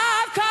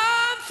I've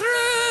come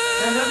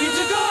through. And I need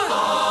to go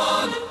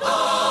on.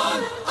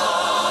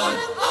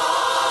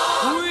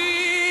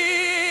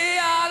 We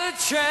are the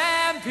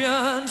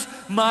champions,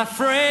 my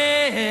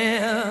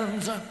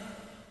friends.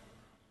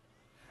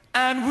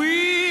 And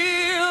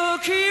we'll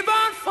keep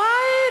on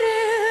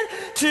fighting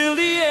till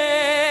the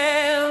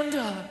end.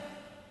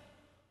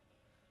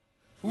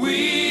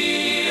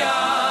 We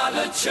are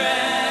the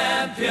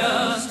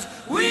champions.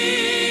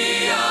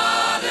 We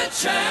are the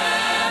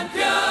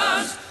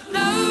champions.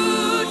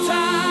 No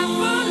time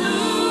for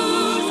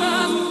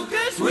losers,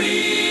 'cause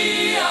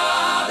we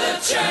are the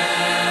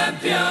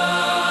champions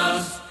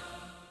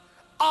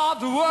of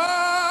the world.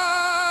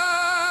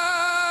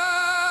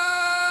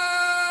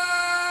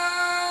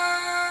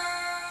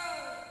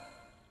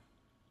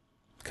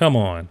 Come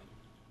on.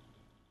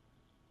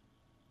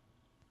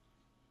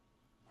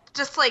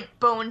 Just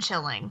bone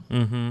chilling.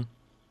 Mm-hmm.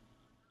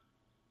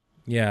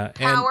 Yeah.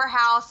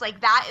 Powerhouse,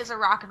 that is a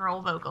rock and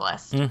roll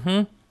vocalist.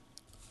 Mm-hmm.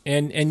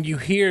 And you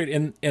hear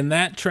it in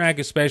that track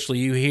especially,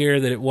 you hear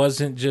that it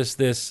wasn't just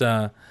this,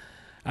 I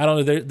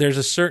don't know, there's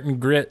a certain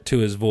grit to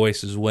his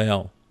voice as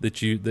well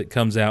that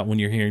comes out when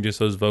you're hearing just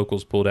those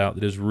vocals pulled out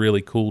that is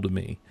really cool to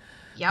me.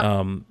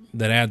 Yep.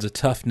 That adds a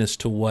toughness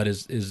to what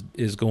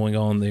is going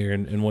on there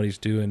and what he's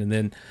doing. And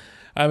then,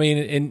 I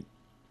mean,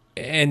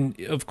 and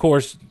of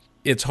course,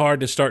 it's hard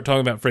to start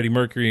talking about Freddie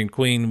Mercury and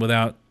Queen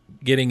without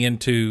getting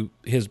into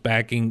his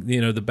backing,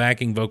 the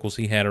backing vocals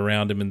he had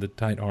around him and the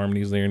tight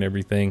harmonies there and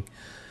everything.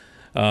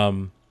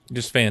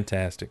 Just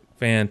fantastic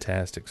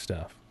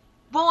stuff.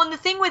 Well, and the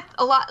thing with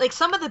a lot, like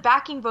some of the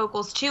backing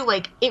vocals too,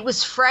 like it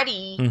was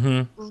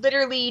Freddie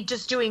literally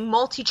just doing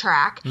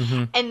multi-track,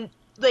 and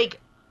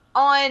like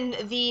on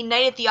the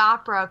Night at the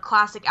Opera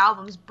classic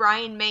albums,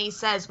 Brian May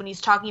says when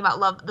he's talking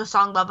about the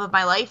song Love of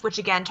My Life, which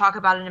again, talk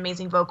about an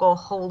amazing vocal,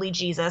 holy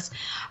Jesus.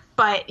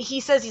 But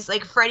he says he's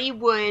like, Freddie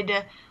would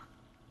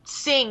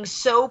sing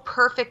so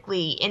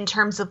perfectly in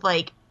terms of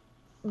like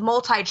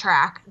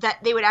multi-track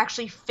that they would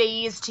actually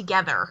phase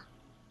together.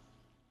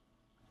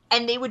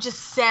 And they would just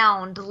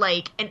sound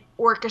like an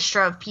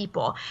orchestra of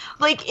people.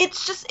 Like,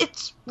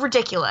 it's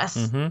ridiculous.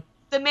 The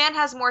man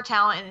has more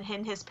talent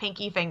in his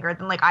pinky finger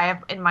than, like, I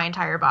have in my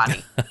entire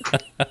body.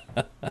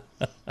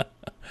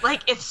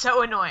 Like, it's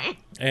so annoying.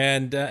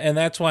 And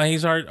that's why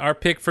he's our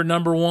pick for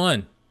number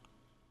one.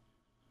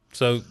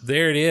 So,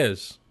 there it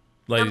is,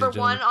 ladies and gentlemen. Number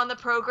one on the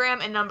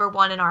program and number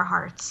one in our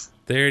hearts.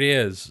 There it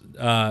is.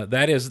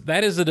 That is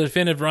the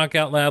definitive Rock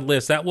Out Loud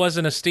list. That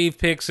wasn't a Steve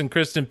picks and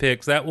Kristin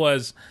picks. That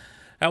was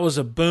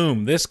a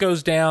boom. This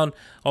goes down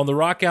on the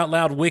Rock Out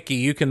Loud wiki.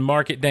 You can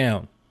mark it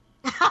down.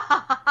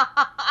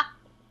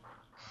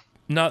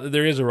 Not that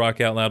there is a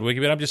Rock Out Loud wiki,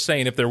 but I'm just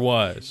saying if there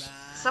was.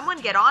 Someone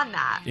get on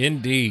that.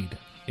 Indeed.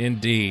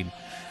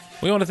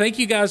 We want to thank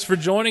you guys for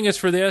joining us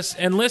for this.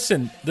 And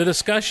listen, the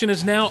discussion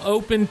is now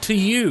open to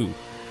you.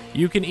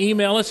 You can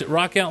email us at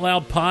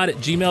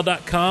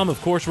rockoutloudpod@gmail.com.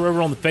 Of course, we're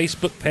over on the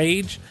Facebook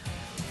page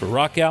for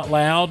Rock Out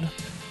Loud.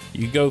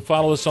 You can go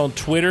follow us on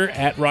Twitter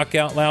at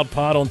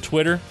rockoutloudpod on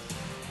Twitter.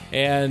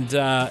 And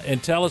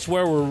tell us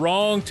where we're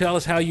wrong. Tell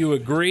us how you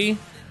agree.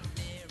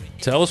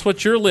 Tell us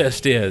what your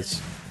list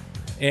is.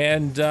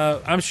 And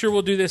I'm sure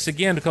we'll do this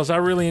again because I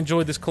really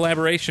enjoyed this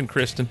collaboration,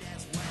 Kristin.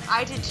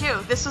 I did too.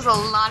 This was a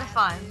lot of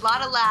fun. A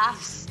lot of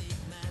laughs.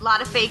 A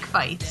lot of fake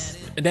fights.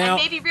 Now,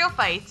 and maybe real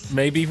fights.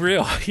 Maybe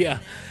real, yeah.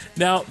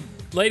 Now,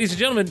 ladies and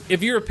gentlemen,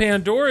 if you're a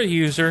Pandora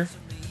user,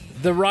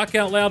 the Rock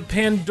Out Loud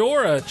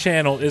Pandora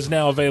channel is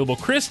now available.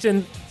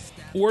 Kristin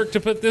worked to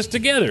put this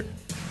together.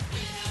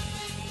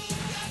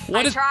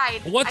 I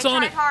tried. What's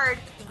on it? Hard.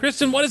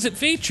 Kristin, what does it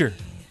feature?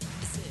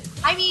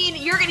 I mean,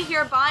 you're going to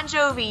hear Bon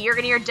Jovi, you're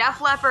going to hear Def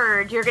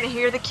Leppard, you're going to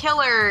hear The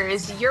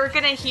Killers, you're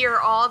going to hear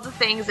all the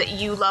things that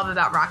you love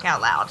about Rock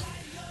Out Loud.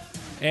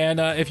 And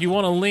if you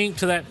want a link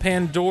to that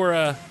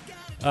Pandora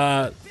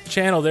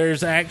channel,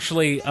 there's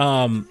actually,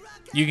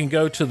 you can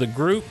go to the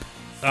group.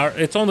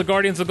 It's on the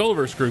Guardians of the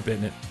Gulliver's group,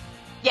 isn't it?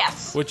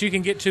 Yes. Which you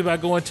can get to by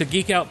going to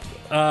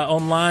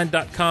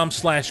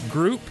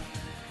geekoutonline.com/group.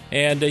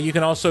 And you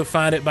can also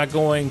find it by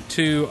going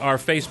to our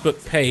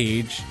Facebook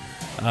page.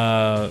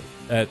 The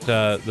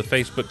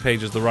Facebook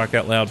page is the Rock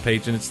Out Loud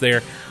page, and it's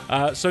there.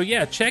 So,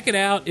 yeah, check it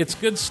out. It's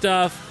good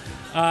stuff.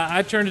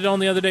 I turned it on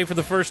the other day for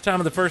the first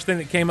time, and the first thing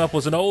that came up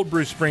was an old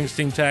Bruce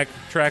Springsteen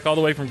track all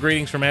the way from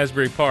Greetings from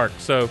Asbury Park.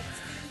 So,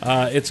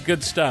 it's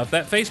good stuff.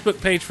 That Facebook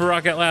page for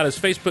Rock Out Loud is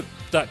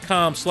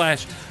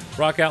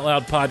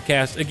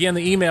facebook.com/rockoutloudpodcast. Again,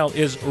 the email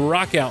is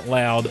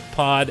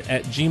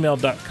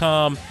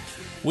rockoutloudpod@gmail.com.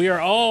 We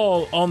are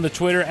all on the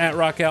Twitter at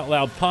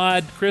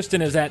rockoutloudpod.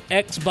 Kristin is at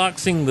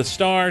Xboxing the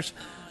Stars.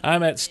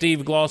 I'm at Steve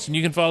Glosson.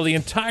 You can follow the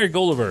entire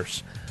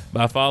Goliverse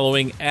by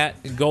following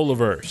at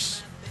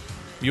Goliverse.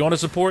 If you want to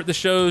support the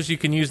shows, you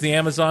can use the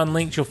Amazon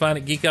links you'll find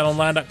at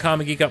geekoutonline.com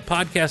and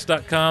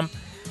geekoutpodcast.com.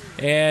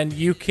 And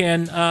you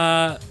can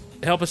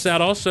help us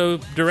out also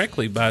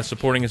directly by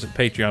supporting us at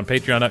Patreon,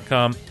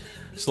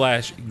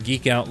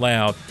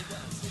 patreon.com/geekoutloud.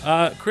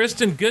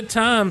 Kristin, good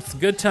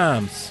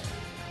times.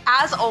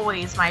 As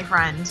always, my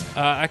friend.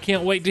 I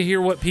can't wait to hear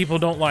what people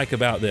don't like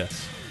about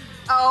this.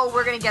 Oh,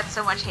 we're gonna get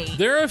so much hate.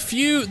 There are a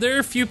few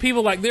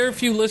people, like there are a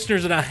few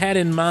listeners that I had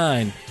in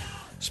mind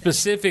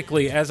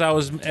specifically as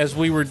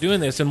we were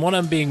doing this, and one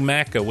of them being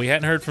Macca. We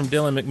hadn't heard from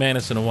Dylan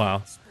McManus in a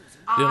while.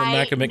 No,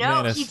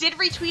 he did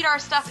retweet our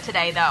stuff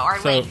today, though.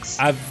 Our links.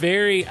 I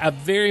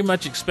very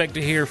much expect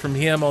to hear from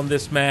him on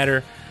this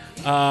matter.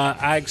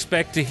 I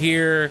expect to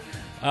hear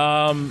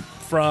from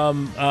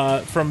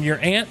your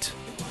aunt.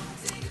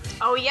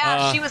 Oh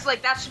yeah, she was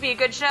like, that should be a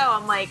good show.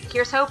 I'm like,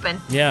 here's hoping.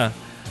 Yeah.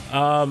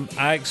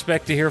 I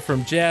expect to hear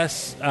from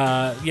Jess.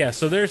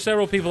 So there are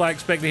several people I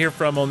expect to hear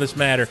from on this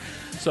matter.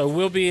 So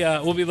we'll be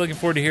looking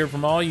forward to hearing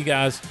from all you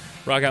guys.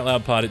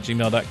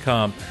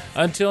 rockoutloudpod@gmail.com.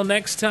 Until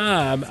next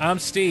time, I'm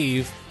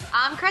Steve.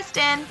 I'm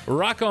Kristin.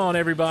 Rock on,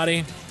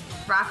 everybody.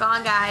 Rock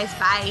on, guys.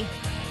 Bye.